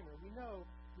disclaimer, we know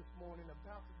this morning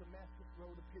about the Damascus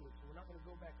Road appearance. So we're not going to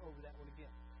go back over that one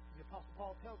again. The Apostle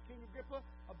Paul tells King Agrippa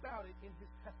about it in his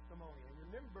testimony. And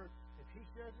remember, if he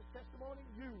shares his testimony,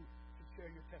 you should share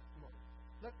your testimony.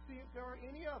 Let's see if there are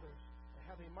any others and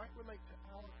how they might relate to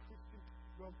our Christian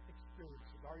growth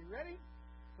experiences. Are you ready?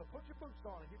 So put your boots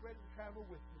on and get ready to travel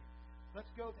with me.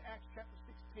 Let's go to Acts chapter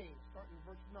 16, starting in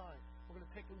verse 9. We're going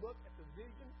to take a look at the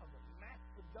vision of the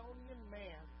Macedonian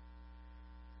man.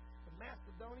 The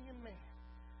Macedonian man.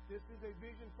 This is a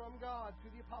vision from God to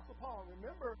the Apostle Paul.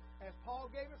 Remember, as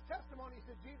Paul gave his testimony, he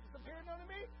said, Jesus appeared unto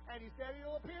me, and he said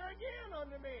he'll appear again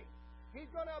unto me. He's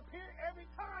going to appear every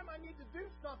time I need to do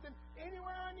something,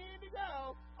 anywhere I need to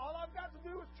go. All I've got to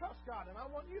do is trust God. And I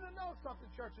want you to know something,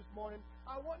 church, this morning.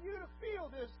 I want you to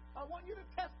feel this. I want you to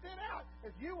test it out.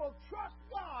 If you will trust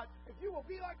God, if you will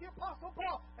be like the Apostle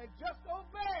Paul and just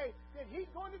obey, then He's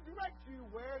going to direct you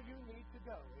where you need to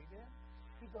go. Amen?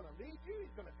 He's going to lead you.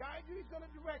 He's going to guide you. He's going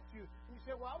to direct you. And you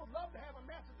say, well, I would love to have a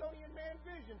Macedonian man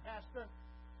vision, Pastor.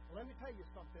 Well, let me tell you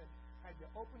something. Have you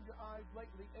opened your eyes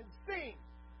lately and seen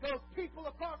those people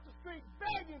across the street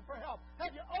begging for help?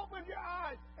 Have you opened your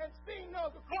eyes and seen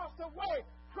those across the way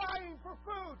crying for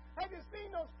food? Have you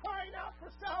seen those crying out for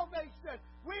salvation?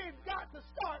 We've got to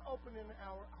start opening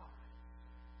our eyes.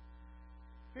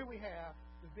 Here we have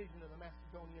the vision of the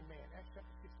Macedonian man. Acts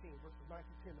chapter 16, verses 9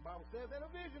 through 10. The Bible says, and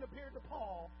a vision appeared to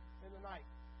Paul in the night.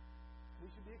 We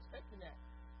should be expecting that.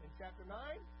 In chapter 9,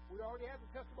 we already have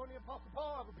the testimony of Apostle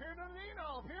Paul. I've appeared unto thee, and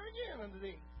I'll appear again unto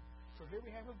thee. So here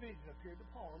we have a vision appeared to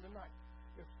Paul in the night.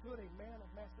 There stood a man of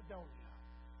Macedonia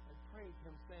and prayed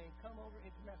him, saying, come over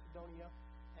into Macedonia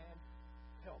and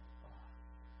help us.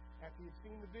 After he had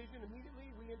seen the vision, immediately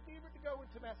we endeavored to go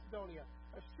into Macedonia,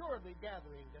 assuredly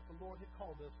gathering that the Lord had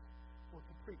called us for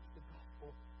to preach the gospel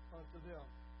unto them.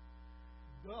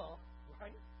 Duh,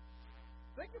 right?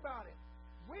 Think about it.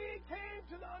 We came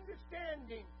to the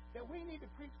understanding that we need to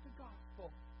preach the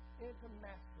gospel into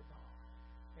Macedon.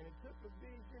 And it took the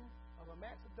vision of a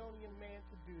Macedonian man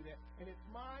to do that. And it's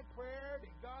my prayer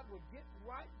that God would get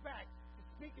right back to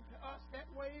speaking to us that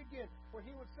way again, where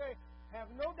He would say, have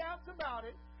no doubts about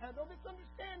it, have no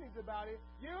misunderstandings about it.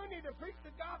 You need to preach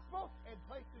the gospel in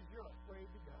places you're afraid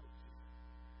to go to.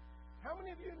 How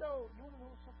many of you want to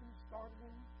know something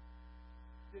startling?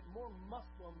 That more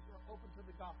Muslims are open to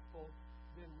the gospel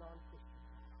than non-Christians.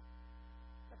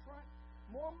 That's right.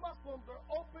 More Muslims are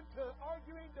open to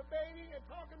arguing, debating, and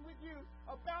talking with you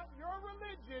about your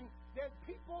religion than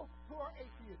people who are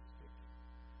atheistic.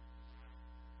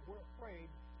 We're afraid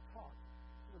to talk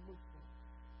to the Muslims.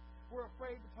 We're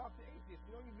afraid to talk to atheists.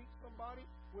 You know, you meet somebody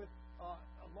with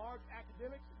a large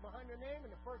academics behind their name,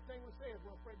 and the first thing we say is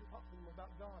we're afraid to talk to them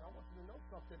about God. I want you to know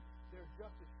something. They're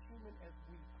just as human as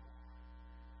we are.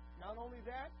 Not only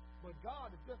that, but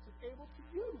God is just as able to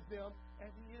use them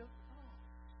as He is us.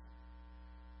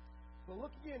 So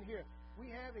look again here.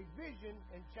 We have a vision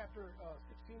in chapter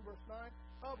 16, verse 9,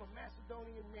 of a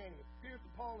Macedonian man. He appears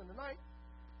to Paul in the night.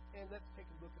 And let's take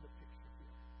a look at the picture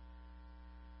here.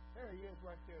 There he is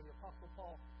right there, the Apostle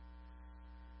Paul.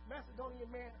 Macedonian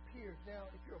man appears. Now,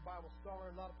 if you're a Bible scholar,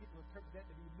 a lot of people interpret that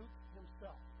to be Luke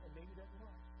himself. And maybe that's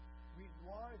right. The reason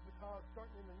why is because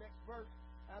starting in the next verse,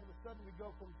 out of a sudden we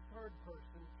go from third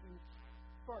person to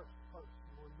first person,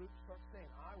 where Luke starts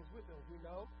saying, I was with him. As we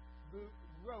know, Luke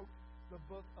wrote the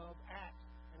book of Acts.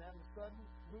 And out of a sudden,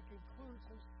 Luke includes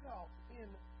himself in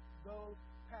those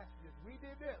passages. We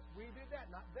did this, we did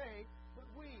that. Not they, but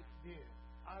we did.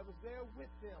 I was there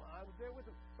with them. I was there with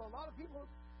them. So a lot of people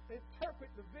interpret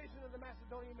the vision of the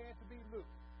Macedonian man to be Luke.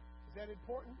 Is that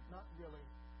important? Not really.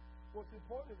 What's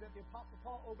important is that the Apostle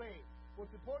Paul obeyed.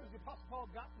 What's important is the Apostle Paul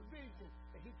got the vision,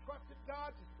 that he trusted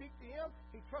God to speak to him,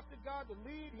 he trusted God to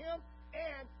lead him,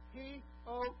 and he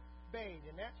obeyed.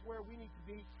 And that's where we need to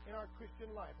be in our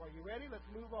Christian life. Are you ready? Let's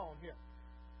move on here.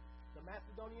 The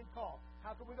Macedonian call.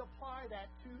 How can we apply that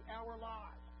to our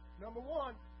lives? Number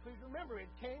one, please remember,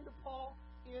 it came to Paul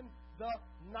in the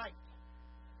night.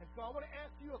 And so I want to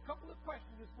ask you a couple of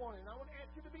questions this morning. I want to ask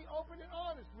you to be open and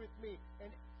honest with me and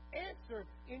answer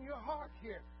in your heart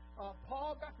here.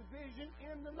 Paul got the vision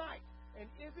in the night. And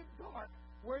is it dark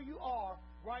where you are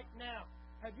right now?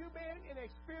 Have you been in a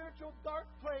spiritual dark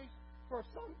place for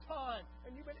some time,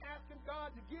 and you've been asking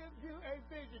God to give you a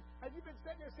vision? Have you been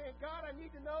sitting there saying, God, I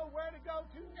need to know where to go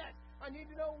to next. I need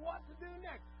to know what to do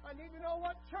next. I need to know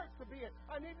what church to be in.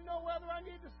 I need to know whether I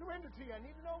need to surrender to you. I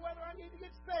need to know whether I need to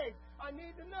get saved. I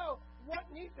need to know what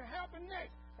needs to happen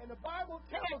next. And the Bible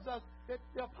tells us that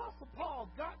the Apostle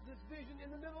Paul got this vision in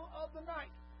the middle of the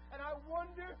night. And I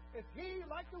wonder if he,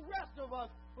 like the rest of us,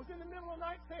 was in the middle of the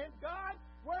night saying, God,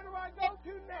 where do I go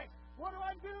to next? What do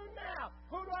I do now?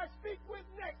 Who do I speak with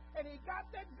next? And he got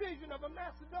that vision of a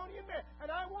Macedonian man.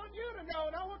 And I want you to know,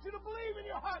 and I want you to believe in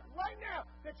your heart right now,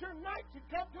 that your night should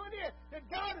come to an end. That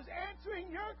God is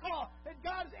answering your call. That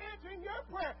God is answering your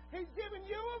prayer. He's giving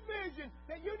you a vision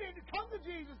that you need to come to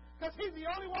Jesus because he's the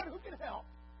only one who can help.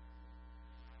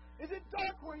 Is it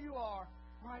dark where you are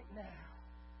right now?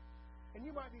 And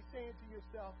you might be saying to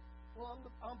yourself, well,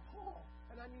 I'm Paul,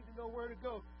 and I need to know where to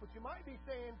go. But you might be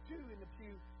saying, too, in the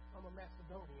pew, I'm a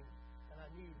Macedonian, and I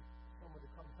need someone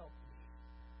to come help me.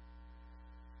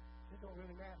 It don't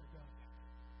really matter, does it?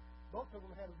 Both of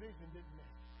them had a vision, didn't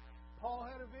they? Paul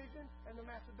had a vision, and the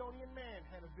Macedonian man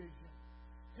had a vision.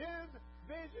 His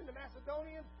vision, the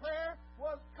Macedonian's prayer,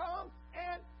 was come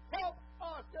and help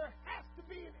us. There has to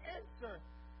be an answer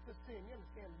to sin. You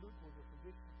understand, Luke was a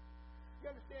physician. You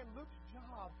understand, Luke's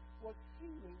job was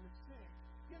healing the sick.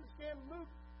 You understand, Luke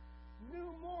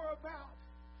knew more about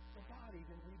the body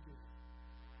than we do.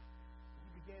 He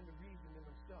began to reason in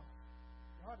himself.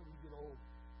 Why do we get old?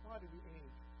 Why do we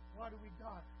age? Why do we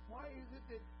die? Why is it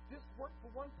that this worked for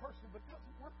one person but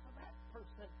doesn't work for that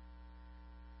person?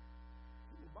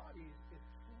 The human body is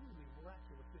truly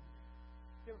miraculous, isn't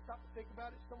it? You ever stop to think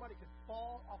about it? Somebody could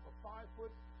fall off a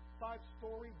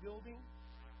 5-story building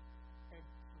and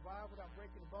survive without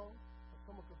breaking a bone, or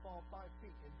someone could fall 5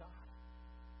 feet and die.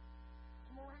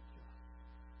 It's miraculous.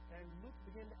 And Luke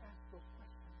began to ask those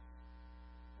questions.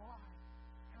 Why?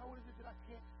 How is it that I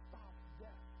can't stop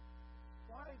death?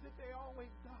 Why is it they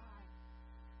always die?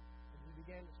 And he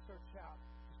began to search out,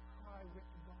 just cry with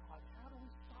God. How do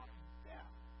we stop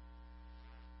death?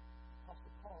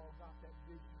 Apostle Paul got that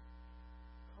vision.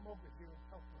 Come over here and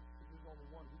help us, because there's only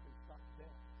one who can stop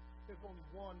death. There's only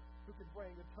one who can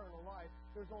bring eternal life.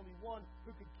 There's only one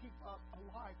who can keep us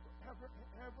alive forever and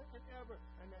ever and ever,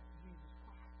 and that's Jesus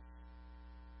Christ.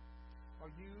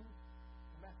 Are you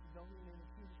a Macedonian in the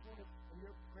pew this morning, and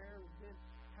your prayer has been,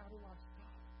 how do I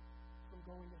stop from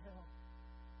going to hell?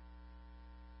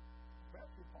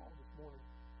 Perhaps you're Paul this morning,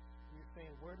 and you're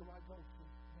saying, where do I go to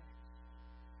next?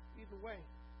 Either way,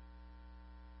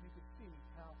 you can see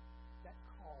how that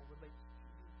call relates to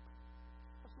you.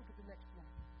 Let's look at the next one.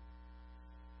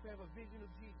 We have a vision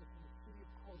of Jesus in the city of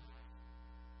Corinth.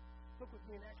 Look with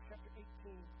me in Acts chapter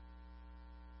 18.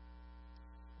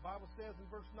 The Bible says in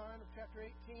verse 9 of chapter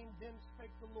 18, then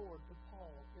spake the Lord to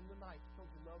Paul in the night. Don't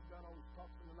you love God always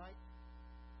talks in the night?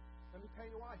 Let me tell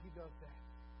you why he does that.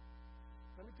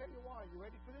 Let me tell you why. You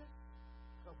ready for this?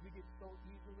 Because we get so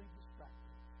easily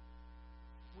distracted.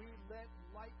 We let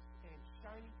lights and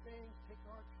shiny things take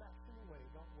our attraction away,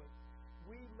 don't we?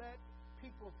 We let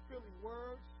people's silly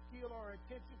words steal our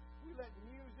attention. We let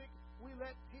music, we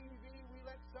let TV, we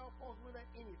let cell phones, we let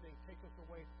anything take us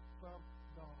away from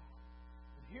God.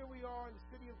 And here we are in the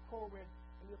city of Corinth,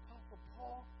 and the Apostle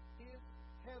Paul is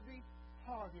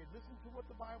heavy-hearted. Listen to what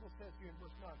the Bible says here in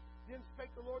verse 9. Then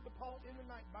spake the Lord to Paul in the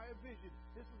night by a vision.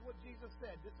 This is what Jesus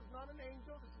said. This is not an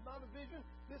angel. This is not a vision.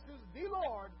 This is the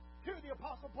Lord to the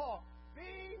Apostle Paul.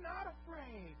 Be not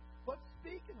afraid, but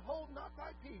speak and hold not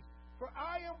thy peace. For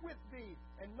I am with thee,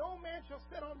 and no man shall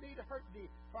set on thee to hurt thee,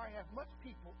 for I have much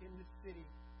people in this city.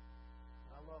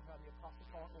 And I love how the Apostle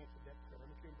Paul answered that prayer.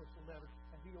 Let me read verse 11.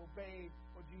 And he obeyed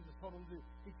what Jesus told him to do.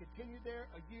 He continued there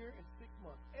 1 year and 6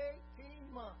 months, 18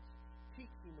 months,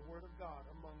 teaching the word of God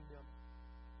among them.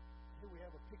 Here we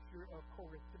have a picture of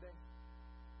Corinth today.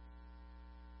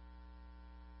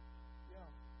 Yeah.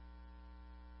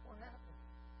 What happened?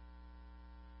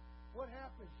 What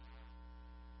happened?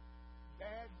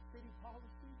 bad city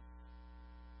policy,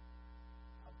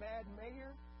 a bad mayor,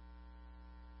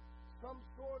 some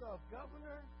sort of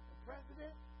governor, a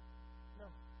president. No.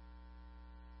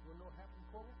 You know what happened in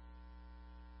Corinth?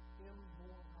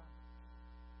 Immorality.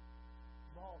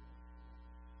 Lawlessness.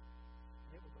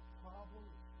 And it was a problem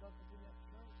that struggled in that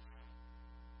church.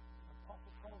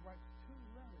 Apostle Paul writes 2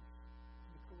 letters to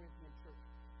the Corinthian church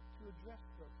to address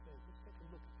those things. Let's take a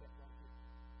look at that right here.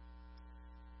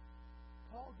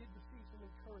 Paul did receive some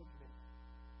encouragement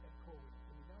at Corinth.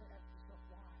 And you got to ask yourself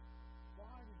why.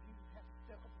 Why did Jesus have to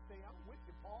step up and say, I'm with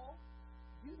you, Paul.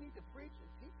 You need to preach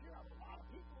and teach here. I have a lot of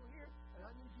people here, and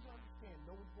I need you to understand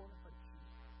no one's going to hurt you.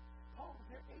 Paul was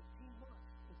there 18 months,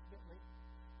 incidentally.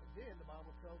 And then the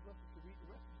Bible tells us, if you read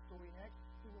the rest of the story in Acts,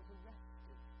 he was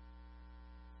arrested.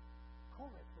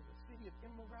 Corinth was a city of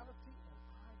immorality and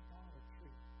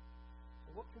idolatry. So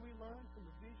what can we learn from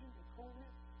the vision of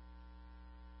Corinth?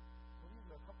 Well, these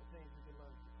are a couple things we can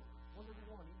learn from Corinth. One, number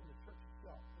one, even the church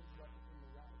itself ended up in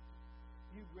immorality.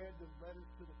 You've read the letters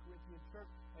to the Corinthian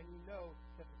church, and you know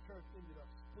that the church ended up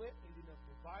split, it ended up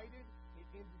divided, it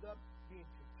ended up being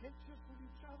contentious with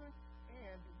each other,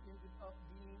 and it ended up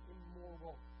being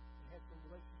immoral. It had some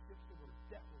relationships that were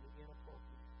definitely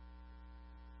inappropriate.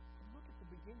 And look at the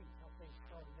beginning, how things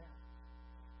started out.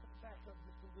 Let's back up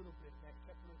just a little bit in Acts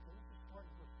chapter 18. Let's just start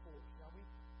at verse 4, shall we?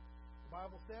 The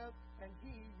Bible says, and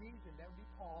he reasoned, that would be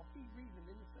Paul, he reasoned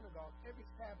in the synagogue every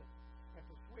Sabbath and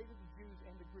persuaded the Jews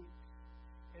and the Greeks.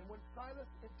 And when Silas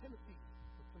and Timothy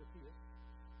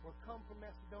were come from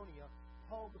Macedonia,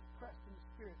 Paul was pressed in the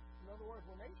Spirit. In other words,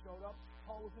 when they showed up,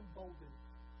 Paul was emboldened.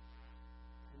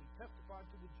 And he testified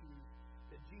to the Jews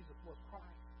that Jesus was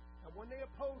Christ. And when they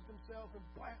opposed themselves and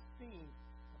blasphemed,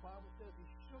 the Bible says he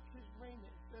shook his raiment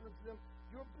and said unto them,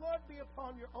 your blood be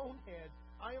upon your own heads.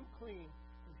 I am clean,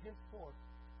 and henceforth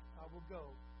I will go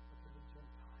unto the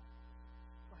Gentiles.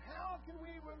 So how can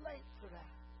we relate to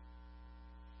that?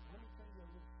 Let me tell you a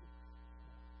little secret.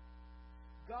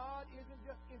 God isn't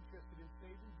just interested in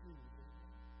saving Jews.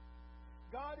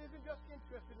 God isn't just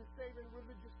interested in saving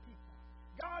religious people.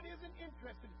 God isn't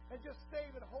interested in just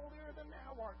saving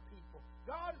holier-than-thou-art people.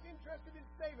 God is interested in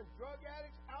saving drug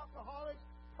addicts, alcoholics,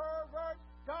 perverts.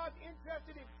 God's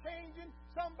interested in changing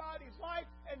somebody's life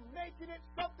and making it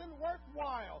something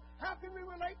worthwhile. How can we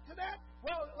relate to that?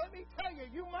 Well, let me tell you,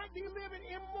 you might be living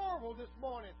immoral this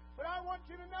morning, but I want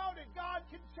you to know that God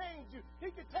can change you. He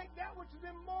can take that which is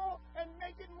immoral and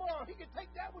make it moral. He can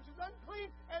take that which is unclean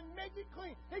and make it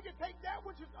clean. He can take that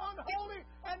which is unholy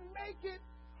and make it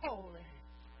holy.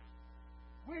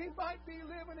 We might be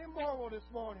living immoral this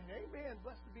morning. Amen.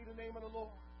 Blessed be the name of the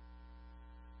Lord.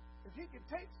 If he can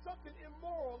take something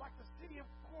immoral like the city of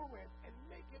Corinth and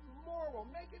make it moral,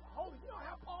 make it holy. You know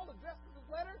how Paul addresses his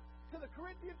letter to the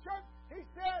Corinthian church? He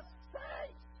says,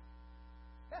 saints.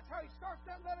 That's how he starts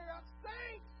that letter out,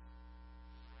 saints.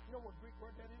 You know what Greek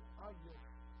word that is? Ayos.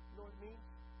 You know what it means?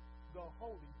 The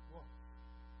Holy One.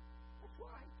 That's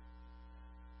right.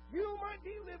 You might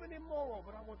be living immoral,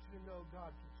 but I want you to know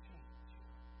God can change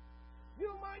you.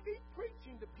 You might be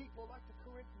preaching to people like the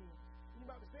Corinthians. You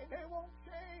might be saying, they won't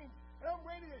change. And I'm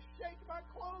ready to shake my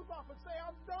clothes off and say,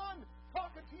 I'm done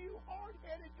talking to you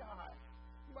hard-headed guys.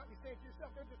 You might be saying to yourself,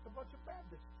 they're just a bunch of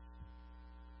Baptists.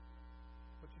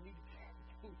 But you need to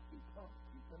keep on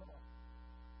keeping on.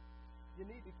 You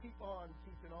need to keep on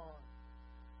keeping on.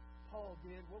 Paul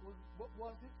did. What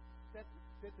was it that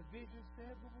the vision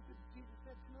said? What was it Jesus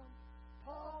said to him?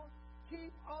 Paul,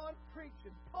 keep on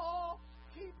preaching. Paul,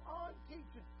 keep on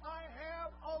teaching. I have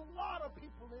a lot of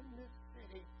people in this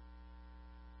city.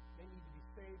 They need to be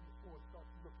saved before it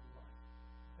starts looking like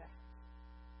that.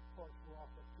 Folks, we're off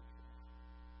that picture.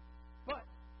 But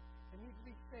they need to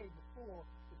be saved before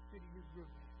the city is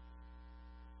ruined.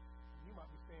 You might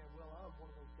be saying, well, I'm one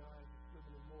of those guys that's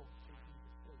living in more than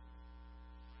Jesus says.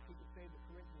 Who can save the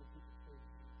Corinthians, who can save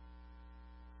you?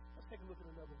 Let's take a look at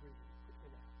another vision quickly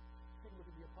now. Take a look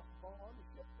at the Apostle Paul on the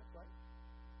ship. That's right.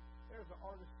 There's an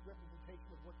artist's representation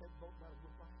of what that boat might have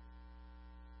looked like.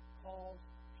 Paul's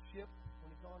ship,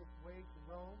 when it's on its way to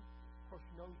Rome, of course,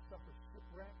 you know he suffers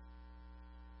shipwreck.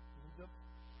 He ends up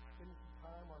spending some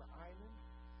time on an island.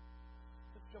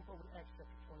 Let's jump over to Acts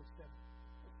chapter 27.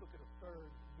 Let's look at a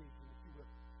third vision, if you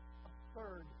will. A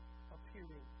third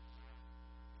appearing.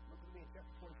 Look at me in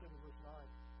chapter 27, verse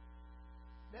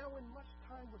 9. Now when much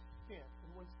time was spent,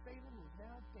 and when sailing was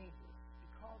now dangerous,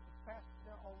 because the fast was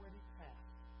now already passed,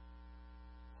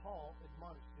 Paul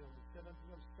admonished them and said unto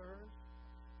them, Sirs,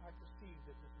 I perceive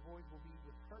that this voyage will be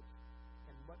with hurt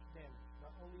and much damage,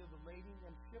 not only of the lading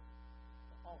and ship,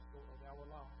 but also of our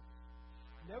lives.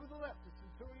 Nevertheless, the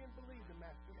centurion believed the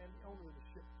master and the owner of the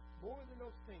ship more than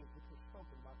those things which were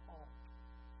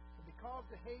because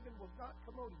the haven was not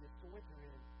commodious to winter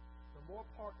in, the more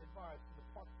part advised to the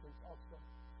partisans also,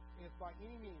 if by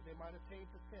any means they might attain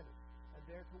to Thinis, and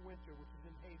there to winter, which is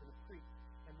in haven of Crete,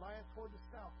 and lieth toward the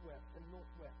southwest and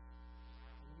northwest.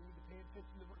 And you need to pay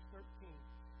attention to verse 13.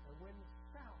 And when the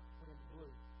south wind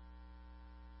blew,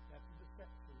 that's a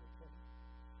deception, okay?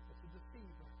 It's a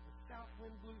deceiver. The south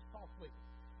wind blew softly.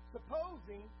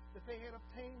 Supposing that they had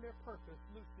obtained their purpose,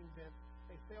 loosing them,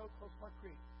 they sailed close by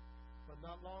Crete. But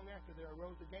not long after there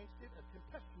arose against it a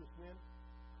tempestuous wind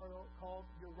called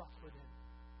Euroclydon.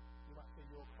 You might say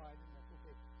Euroclydon, that's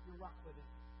okay. Euroclydon.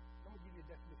 Let me give you a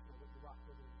definition of what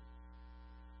Euroclydon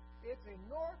is. It's a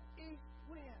northeast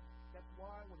wind. That's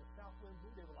why when the south wind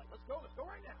blew, they were like, let's go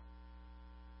right now.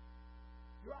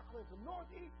 Euroclydon is a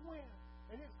northeast wind,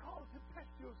 and it's called a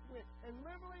tempestuous wind. And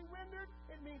literally rendered,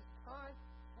 it means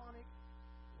typhoonic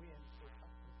wind or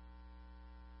something.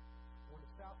 When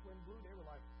the south wind blew, they were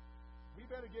like, we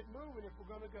better get moving if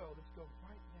we're going to go. Let's go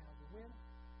right now. The wind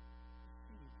is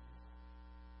seizing.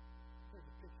 There's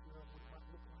a picture of what it might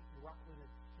look like. Euroclydon,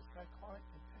 the cyclonic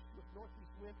tempestuous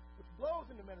northeast wind, which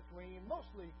blows in the Mediterranean,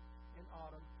 mostly in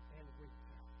autumn and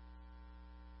winter.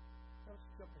 Now let's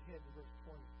jump ahead to verse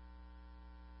 20.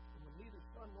 And when neither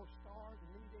sun nor stars and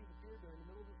many days appeared, they're in the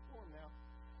middle of the storm now,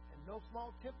 and no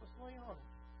small tempest lay on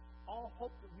us. All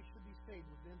hope that we should be saved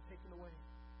was then taken away.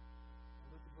 And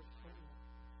look at verse 21.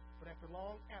 But after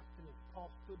long abstinence,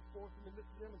 Paul stood forth in the midst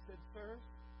of them and said, Sirs,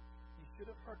 ye should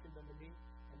have hearkened unto me,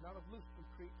 and not have loosed from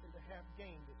Crete, and to have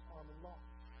gained this arm and loss.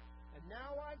 And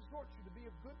now I exhort you to be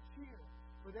of good cheer,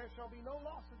 for there shall be no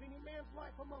loss of any man's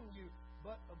life among you,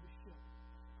 but of the ship.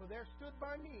 For there stood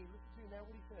by me, listen to now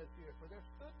what he says here, for there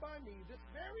stood by me this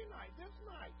very night, the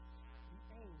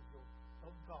angel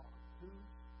of God, whom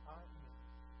I am,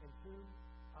 and whom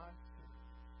I serve,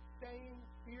 saying,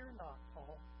 Fear not,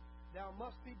 Paul, thou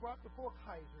must be brought before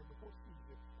Caesar, before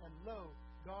Caesar, and lo,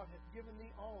 God hath given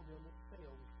thee all them that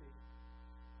sail with thee.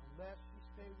 Unless you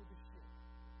stay with the ship,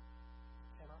 you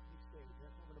cannot be saved.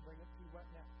 That's what I'm going to bring up to you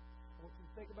right now. I want you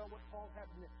to think about what Paul's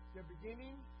happening. They're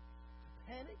beginning to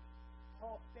panic.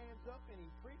 Paul stands up and he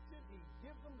preaches. He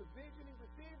gives them the vision. He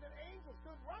receives an angel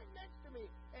stood right next to me.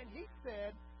 And he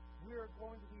said, we're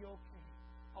going to be okay.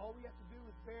 All we have to do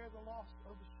is bear the loss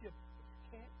of the ship. But you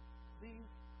can't leave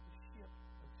the ship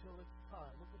until it's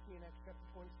time. Look with me in Acts chapter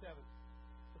 27.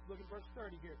 Let's look at verse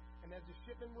 30 here. And as the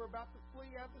shipmen were about to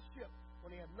flee out of the ship,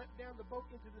 when they had let down the boat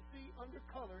into the sea under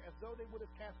color, as though they would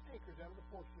have cast anchors out of the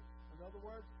foreship. In other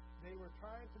words, they were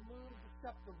trying to move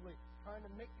deceptively, trying to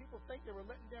make people think they were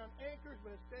letting down anchors, but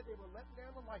instead they were letting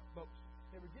down the lifeboats.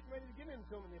 They were getting ready to get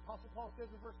into them, and the Apostle Paul says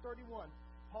in verse 31,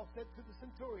 Paul said to the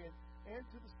centurion and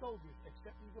to the soldiers,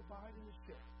 except you abide in the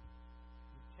ship,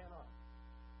 you cannot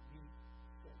be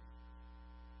saved.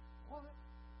 What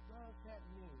does that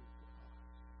mean for us?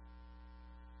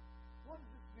 What is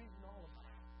this vision all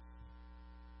about?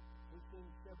 We've seen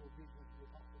several visions of the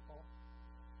Apostle Paul.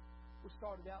 We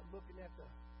started out looking at the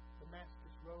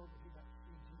Damascus Road that he got to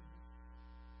see Jesus.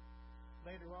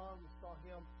 Later on, we saw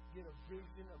him get a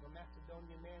vision of a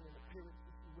Macedonian man in appearance,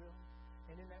 if you will.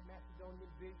 And in that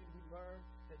Macedonian vision, he learned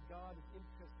that God is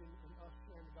interested in us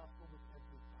sharing the gospel with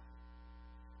everybody.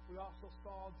 We also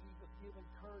saw Jesus give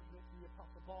encouragement to the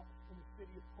Apostle Paul in the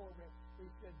city of Corinth. He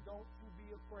said, don't you be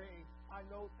afraid. I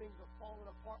know things are falling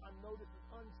apart. I know this is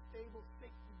unstable,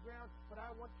 shaky ground, but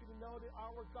I want you to know that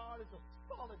our God is a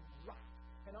solid rock.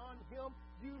 And on him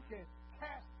you can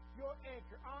cast your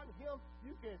anchor. On him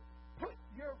you can put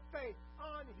your faith.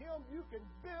 On him you can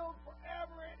build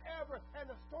forever and ever. And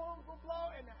the storms will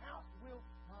blow and the house will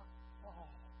not fall.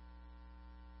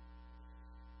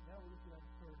 Now we're looking at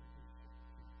the third vision.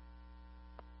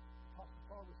 Apostle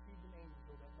Paul received an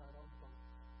angel that night on the boat.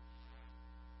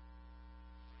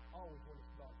 Always when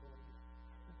it's dark, when it is.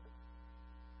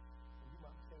 And you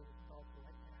might be saying it's dark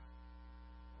right now.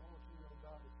 I want you to know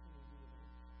God is seeing you in the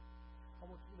midst. I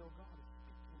want you to know God is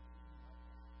speaking to you right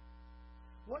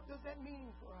now. What does that mean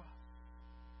for us?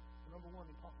 Number one,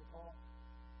 the Apostle Paul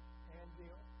and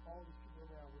all the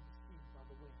people around were deceived by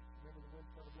the wind. Remember, the wind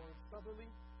started blowing southerly,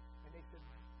 and they said,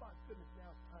 my goodness, now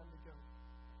it's time to go.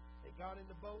 They got in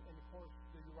the boat, and of course,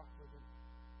 the Euroclydon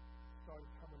started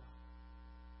coming up.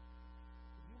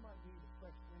 You might need a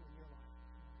fresh wind in your life this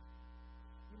morning.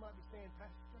 You might be saying,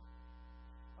 Pastor,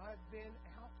 I've been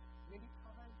out many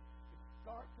times. It's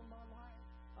dark in my life.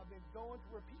 I've been going to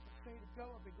where people say to go.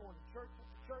 I've been going to church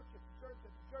after church after church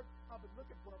after church. I've been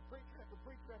looking for a preacher after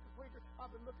preacher after preacher.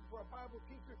 I've been looking for a Bible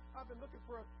teacher. I've been looking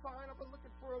for a sign. I've been looking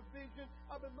for a vision.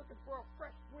 I've been looking for a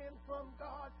fresh wind from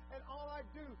God. And all I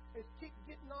do is keep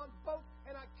getting on boats,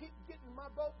 and I keep getting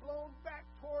my boat blown back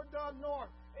toward the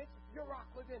north. It's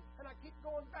bureaucracy, and I keep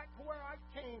going back to where I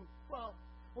came from.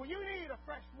 Well, you need a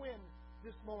fresh wind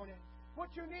this morning. What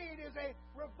you need is a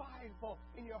revival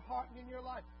in your heart and in your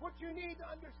life. What you need to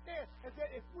understand is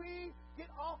that if we get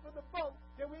off of the boat,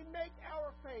 then we make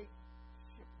our faith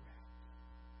shipwrecked.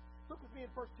 Look with me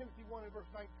in 1 Timothy 1 and verse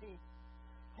 19.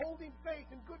 Holding faith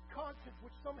and good conscience,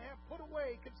 which some have put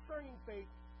away concerning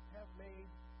faith, have made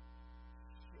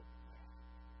shipwreck.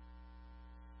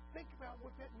 Think about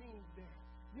what that means there.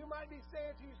 You might be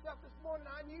saying to yourself this morning,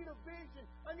 I need a vision.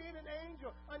 I need an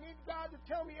angel. I need God to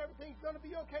tell me everything's going to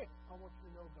be okay. I want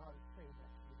you to know God is saying that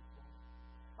to you this morning.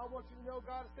 I want you to know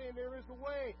God is saying there is a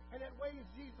way, and that way is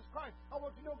Jesus Christ. I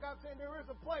want you to know God is saying there is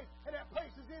a place, and that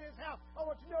place is in His house. I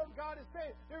want you to know God is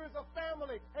saying there is a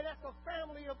family, and that's the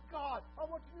family of God. I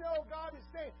want you to know God is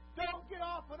saying, don't get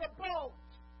off of the boat,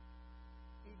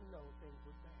 even though things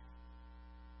were bad.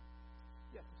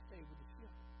 You have to stay with the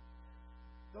ship.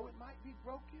 Though it might be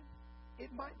broken, it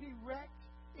might be wrecked,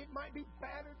 it might be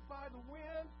battered by the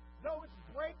wind, though it's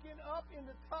breaking up in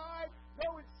the tide,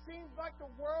 though it seems like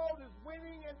the world is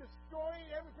winning and destroying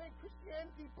everything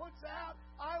Christianity puts out,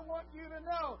 I want you to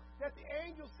know that the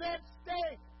angel said,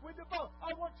 stay with the boat.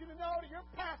 I want you to know that your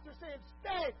pastor said,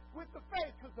 stay with the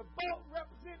faith, because the boat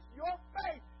represents your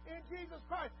faith in Jesus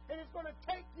Christ, and it's going to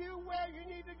take you where you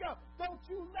need to go. Don't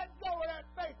you let go of that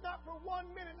faith, not for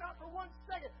 1 minute, not for 1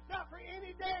 second, not for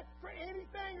any day, for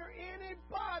anything or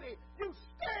anybody. You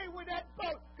stay with that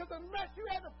boat, because unless you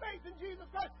have the faith in Jesus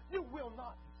Christ, you will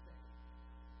not be saved.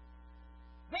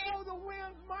 Though the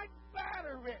winds might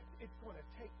batter it, it's going to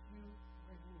take you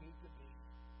where you need to be.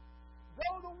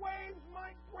 Though the waves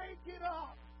might break it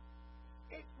up,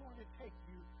 it's going to take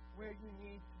you where you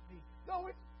need to be. Though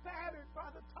it's battered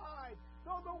by the tide,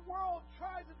 though the world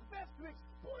tries its best to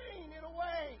explain it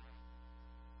away,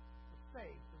 the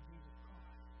faith of Jesus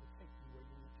Christ will take you where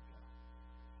you need to go.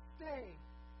 Stay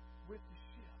with the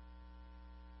ship.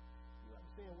 You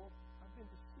understand, well, I've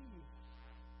been deceived.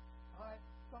 I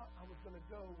thought I was going to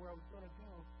go where I was going to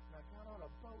go, and I got on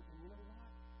a boat, and you know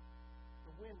what?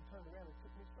 The wind turned around and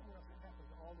took me somewhere else. That happens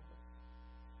to all of us.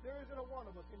 There isn't a one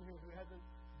of us in here who hasn't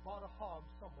bought a hog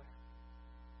somewhere.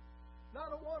 Not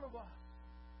a one of us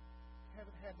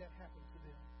haven't had that happen to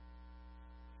them.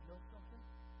 You know something?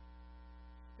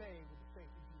 Stay with the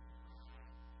faith of Jesus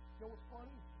Christ. You know what's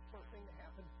funny? The first thing that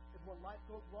happens is when life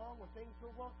goes wrong, when things go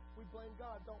wrong, we blame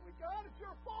God, don't we? God, it's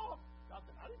your fault. God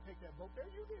said, I didn't take that boat there,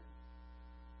 you did.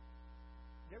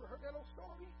 You ever heard that old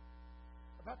story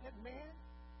about that man?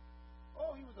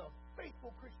 Oh, he was a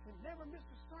faithful Christian, never missed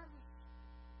a service.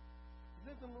 He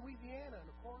lived in Louisiana, and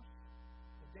of course,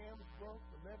 the dams broke,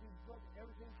 the levees broke,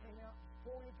 everything came out,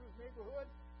 poured into his neighborhood.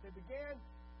 They began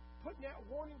putting out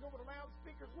warnings over the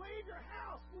loudspeakers, leave your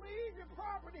house, leave your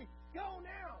property, go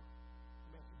now.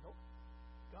 The man said, nope,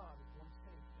 God is going to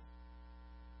save me.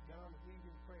 He got on his knees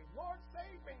and prayed, Lord,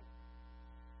 save me.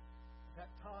 At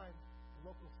that time,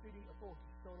 the local city authorities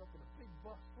showed up in a big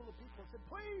bus full of people and said,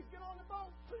 please get on the boat,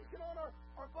 please get on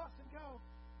our bus and go.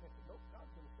 And they said, nope,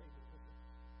 God's going to save me. Listen,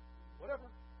 whatever,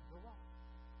 go on.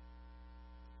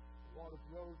 The waters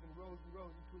rose and rose and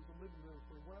rose into the living room,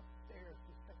 so he went upstairs to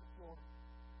the second floor.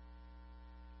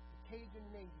 The Cajun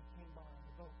Navy came by on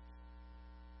the boat.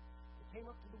 They came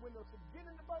up to the window and said, get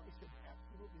in the boat. He said,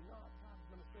 absolutely not. God's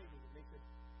going to save me. And they said,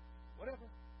 whatever.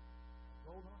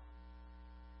 Rolled on.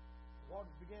 The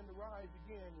waters began to rise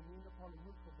again and leaned up on the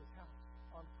roof of his house.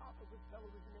 On top of his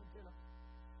television antenna,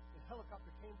 the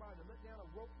helicopter came by and let down a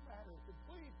rope ladder and said,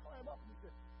 please climb up. And he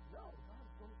said, no, God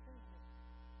is going to save me.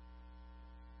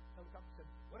 The helicopter said,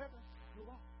 whatever, you're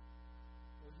off.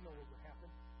 Well, you know what would happen.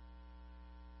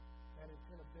 That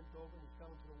antenna bent over and he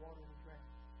fell into the water and was drowned.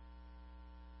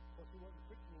 Of course, he wasn't a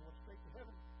Christian. He went straight to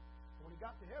heaven. And when he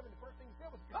got to heaven, the first thing he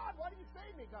said was, God, why did you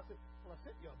save me? God said, well, I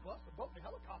sent you a bus, a boat, and a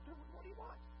helicopter. What do you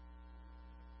want?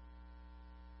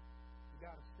 You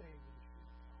got to stay with the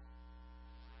truth.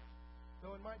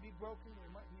 Though it might be broken, or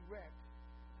it might be wrecked,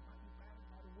 it might be battered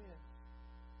by the wind,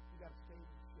 you got to stay with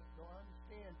the ship. So I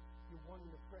understand you're wanting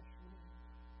the fresh wind.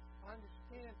 I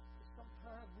understand that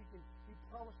sometimes we can be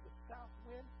promised the south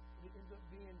wind, but it ends up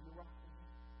being the rock wind.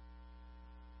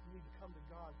 You need to come to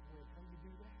God's wind. How do you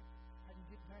do that? How do you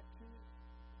get back to it?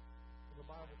 Well, the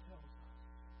Bible tells us.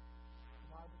 The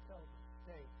Bible tells us,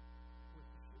 stay with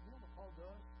the ship. You know what Paul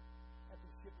does after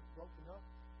the ship is broken up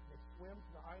and they swim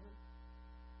to the island?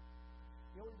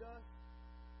 You know what he does?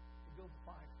 He builds a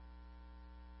fire.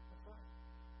 That's right.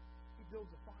 He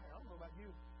builds a fire. I don't know about you.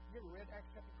 You ever read Acts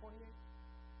chapter 28?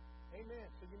 Amen.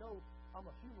 So you know I'm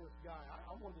a humorous guy.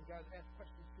 I'm one of those guys that ask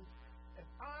questions too. If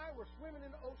I were swimming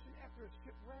in the ocean after a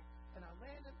shipwreck and I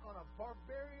landed on a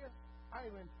barbarous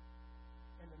island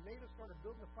and the natives started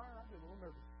building a fire, I'd be a little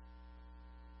nervous.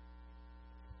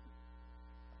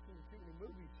 I've seen too many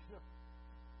movies,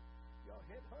 y'all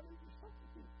headhunters or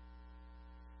something.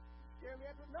 Scare me.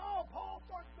 No, Paul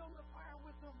starts building a fire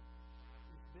with them.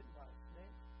 He's bitten by a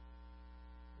snake.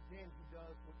 But then he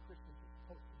does what Christians are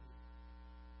supposed to do.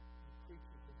 He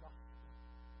preaches the gospel.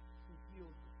 He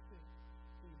heals the sick.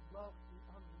 He loves the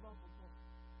unlovable.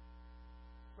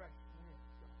 Fresh wind.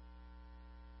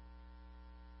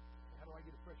 How do I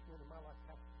get a fresh wind in my life,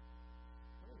 Pastor?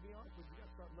 I'm going to be honest with you. You got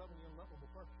to start loving the unlovable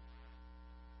first.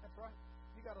 That's right.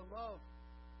 You got to love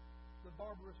the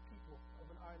barbarous people of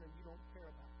an island you don't care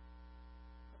about.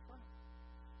 That's right.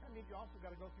 That means you also got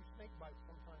to go through snake bites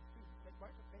sometimes too. Snake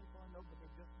bites are painful, I know, but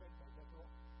they're just snake bites. That's all.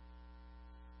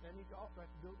 That means you also have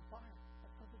to build a fire.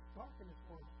 That's because it's dark in this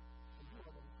world. And you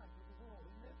are the light of the world,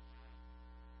 isn't it?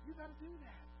 You got to do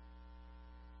that.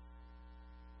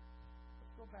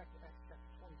 Let's go back to Acts chapter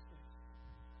 26.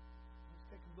 Let's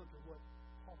take a look at what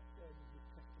Paul said in his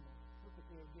testimony. Look at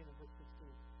me again in verse 16.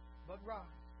 But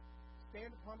rise,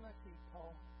 stand upon thy feet,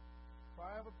 Paul, for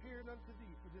I have appeared unto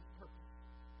thee for this purpose,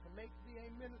 to make thee a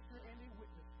minister and a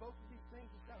witness, both of these things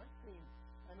which thou hast seen,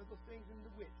 and of the things in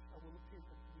the which I will appear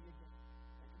unto thee again.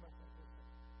 Think about that for a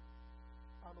second.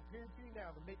 I'm appearing to you now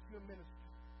to make you a minister.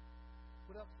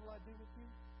 What else will I do with you?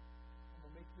 I'm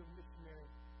going to make you a missionary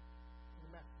in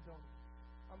Macedonia.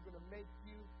 I'm going to make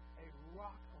you a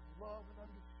rock of love and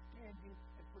understanding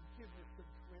and forgiveness to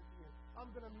the Corinthians. I'm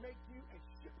going to make you a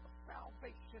ship of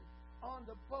salvation on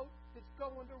the boat that's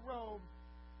going to Rome.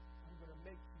 I'm going to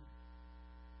make you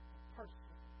a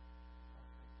person of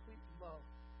complete love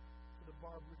to the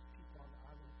barbarous people on the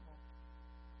island of Malta.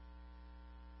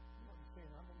 You know what I'm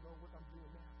saying? I don't know what I'm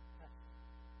doing now, Pastor.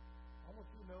 I want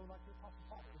you to know, like the Apostle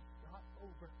Paul, it's not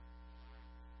over.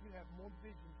 You have more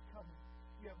visions coming.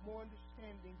 You have more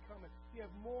understanding coming. You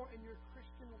have more in your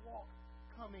Christian walk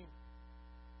coming.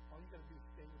 All you got to do is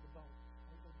stay with the boat.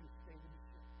 All you got to do is stay with the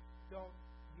ship. Don't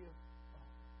give up.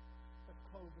 Let's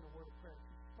close in a word of prayer.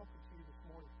 He's spoken to you this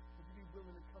morning. Would you be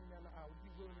willing to come down the aisle? Would you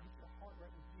be willing to get your heart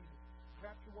right with Jesus?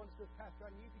 Perhaps you're one that says, Pastor,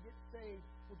 I need to get saved.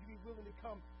 Would you be willing to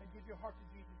come and give your heart to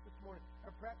Jesus this morning?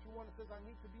 Or perhaps you're one that says, I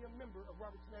need to be a member of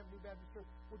Robertson Avenue Baptist Church.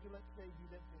 Would you let save you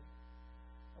that day?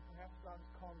 Or perhaps God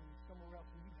is calling you somewhere else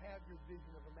and you have your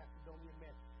vision of a Macedonian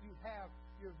man. You have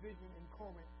your vision in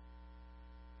Corinth.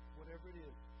 Whatever it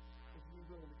is, if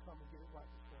you're willing to come and get it right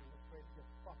this morning, let's pray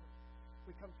together. Father,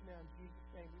 we come to you now in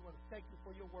Jesus' name. We want to thank you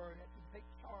for your word. As you take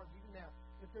charge even now.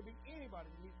 If there be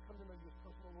anybody that needs to come to know you as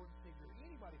personal Lord and Savior,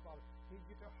 anybody, Father, needs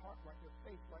to get their heart right, their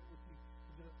faith right with you,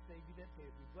 to just save you that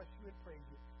day. We bless you and praise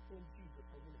you in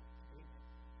Jesus' holy name. Amen.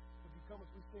 Would you come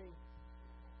as we sing?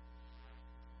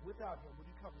 Without him, would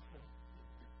you come this morning?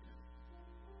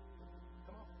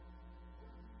 Come on.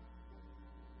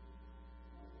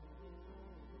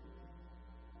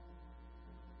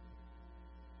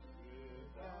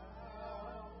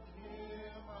 Without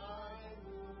him I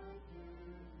would do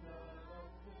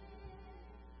nothing.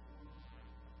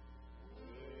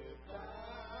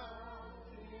 Without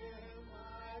him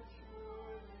I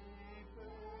surely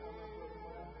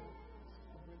fail.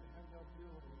 Without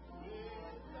him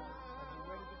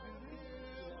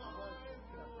I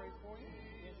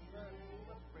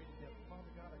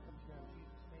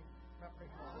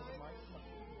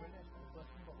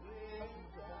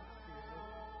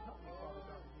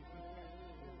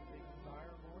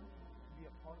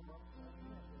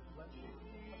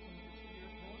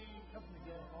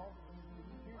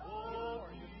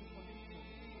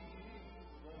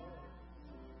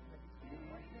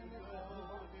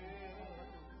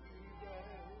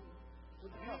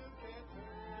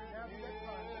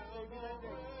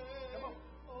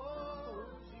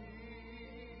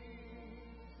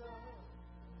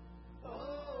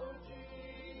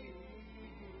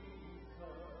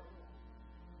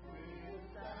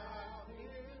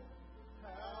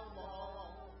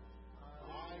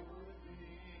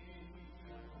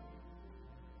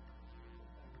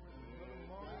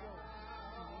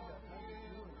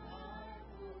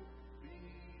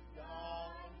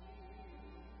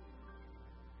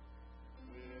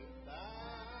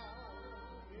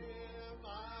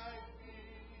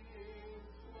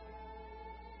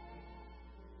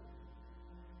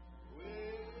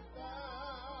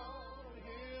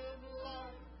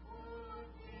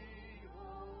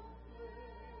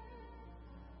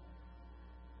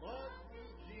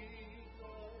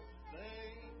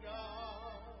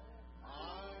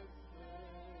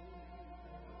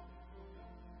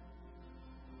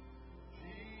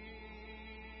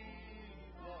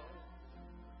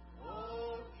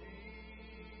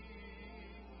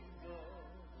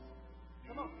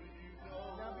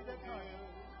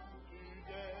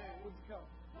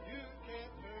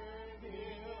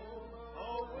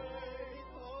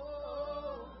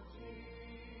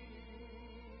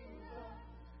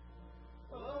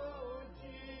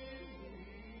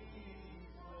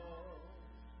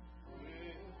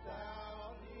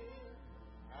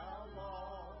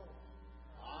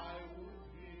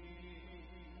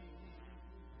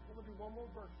one more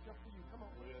verse just for you. Come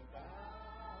on.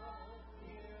 Without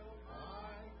him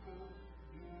I could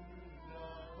do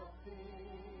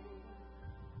nothing.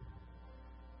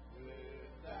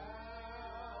 Without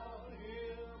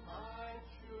him I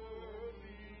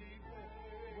surely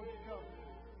perish.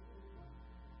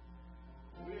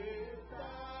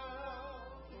 Without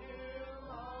him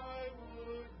I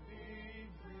would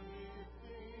be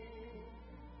drifting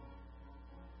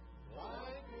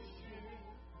like a ship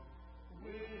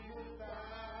without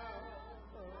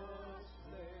a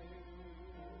sail.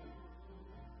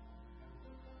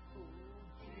 Oh,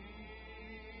 Jesus,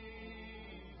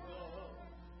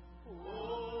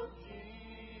 oh, Jesus,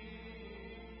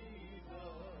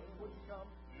 Would you come?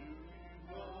 do you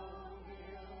know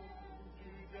him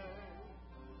today?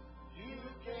 You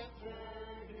can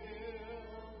turn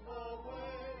him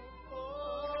away.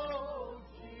 Oh,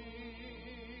 Jesus,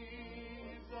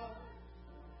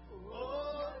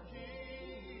 oh, Jesus,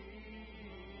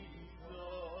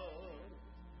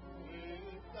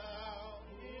 without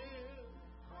him,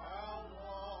 how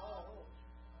lost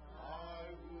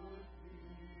I would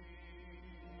be.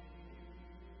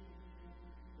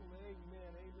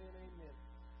 Amen, amen, amen.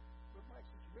 Brother Mike,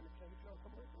 Sister Brenda, can you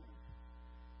come away from me?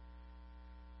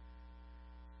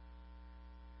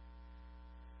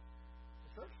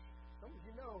 Church, some of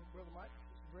you know Brother Mike,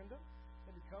 Sister Brenda,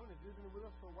 have been coming and visiting with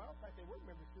us for a while. In fact, they were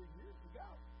members 3 years ago.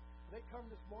 They come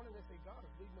this morning, they say God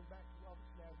is leading them back to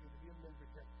Robertson Avenue to be a member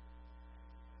here.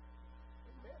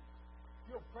 Amen.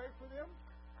 You'll pray for them,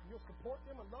 you'll support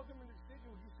them and love them in their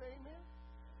decision. Would you say amen?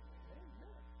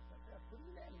 Amen. That's pretty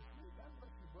unanimous. God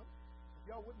bless you, brother. If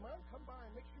y'all wouldn't mind, come by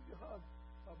and make sure you hug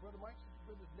Brother Mike, Sister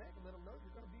Brenda's neck, and let them know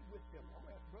you're going to be with them. I'm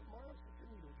going to ask Brother Mario, Sister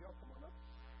Nita, would y'all come on up?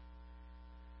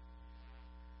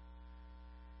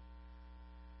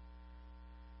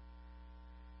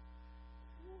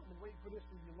 I've been waiting for this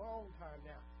for a long time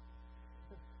now.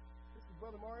 This is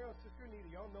Brother Mario and Sister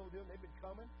Anita. Y'all know them. They've been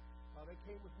coming. They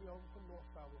came with me over from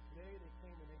Northside. Well, today they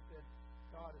came and they said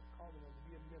God is calling them to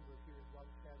be a member here at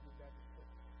Robertson Avenue Baptist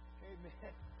Church.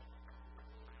 Amen.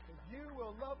 If you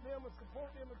will love them and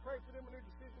support them and pray for them in their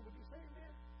decision, would you say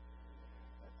amen?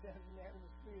 That sounds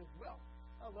unanimous to me as well.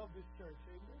 I love this church.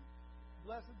 Amen.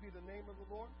 Blessed be the name of the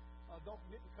Lord. Don't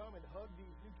forget to come and hug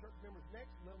these new church members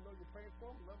next. Let them know you're praying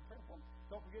for them. Let them pray for them.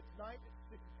 Don't forget tonight at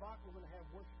 6 o'clock we're going to have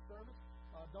worship service.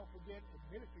 Don't forget at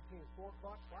ministry team at 4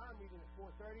 o'clock. Choir meeting at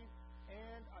 4:30.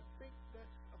 And I think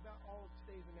that's about all of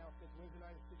today's announcements. Wednesday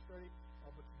night at 6:30.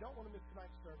 But you don't want to miss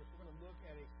tonight's service. We're going to look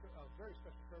at a very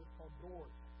special service called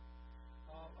Doors.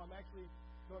 I'm actually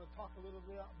going to talk a little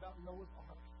bit about Noah's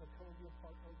Ark. So come and be a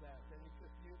part of that. If that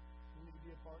interests you, you need to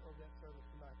be a part of that service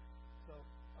tonight. So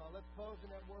let's close in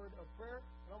that word of prayer.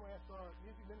 And I'm going to ask our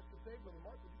music minister today, Brother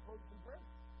Mark, would you close us in prayer?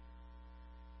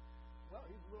 Well,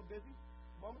 he's a little busy.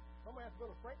 I'm going to ask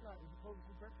Brother Frank Knight, would you close us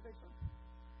in prayer today, sir?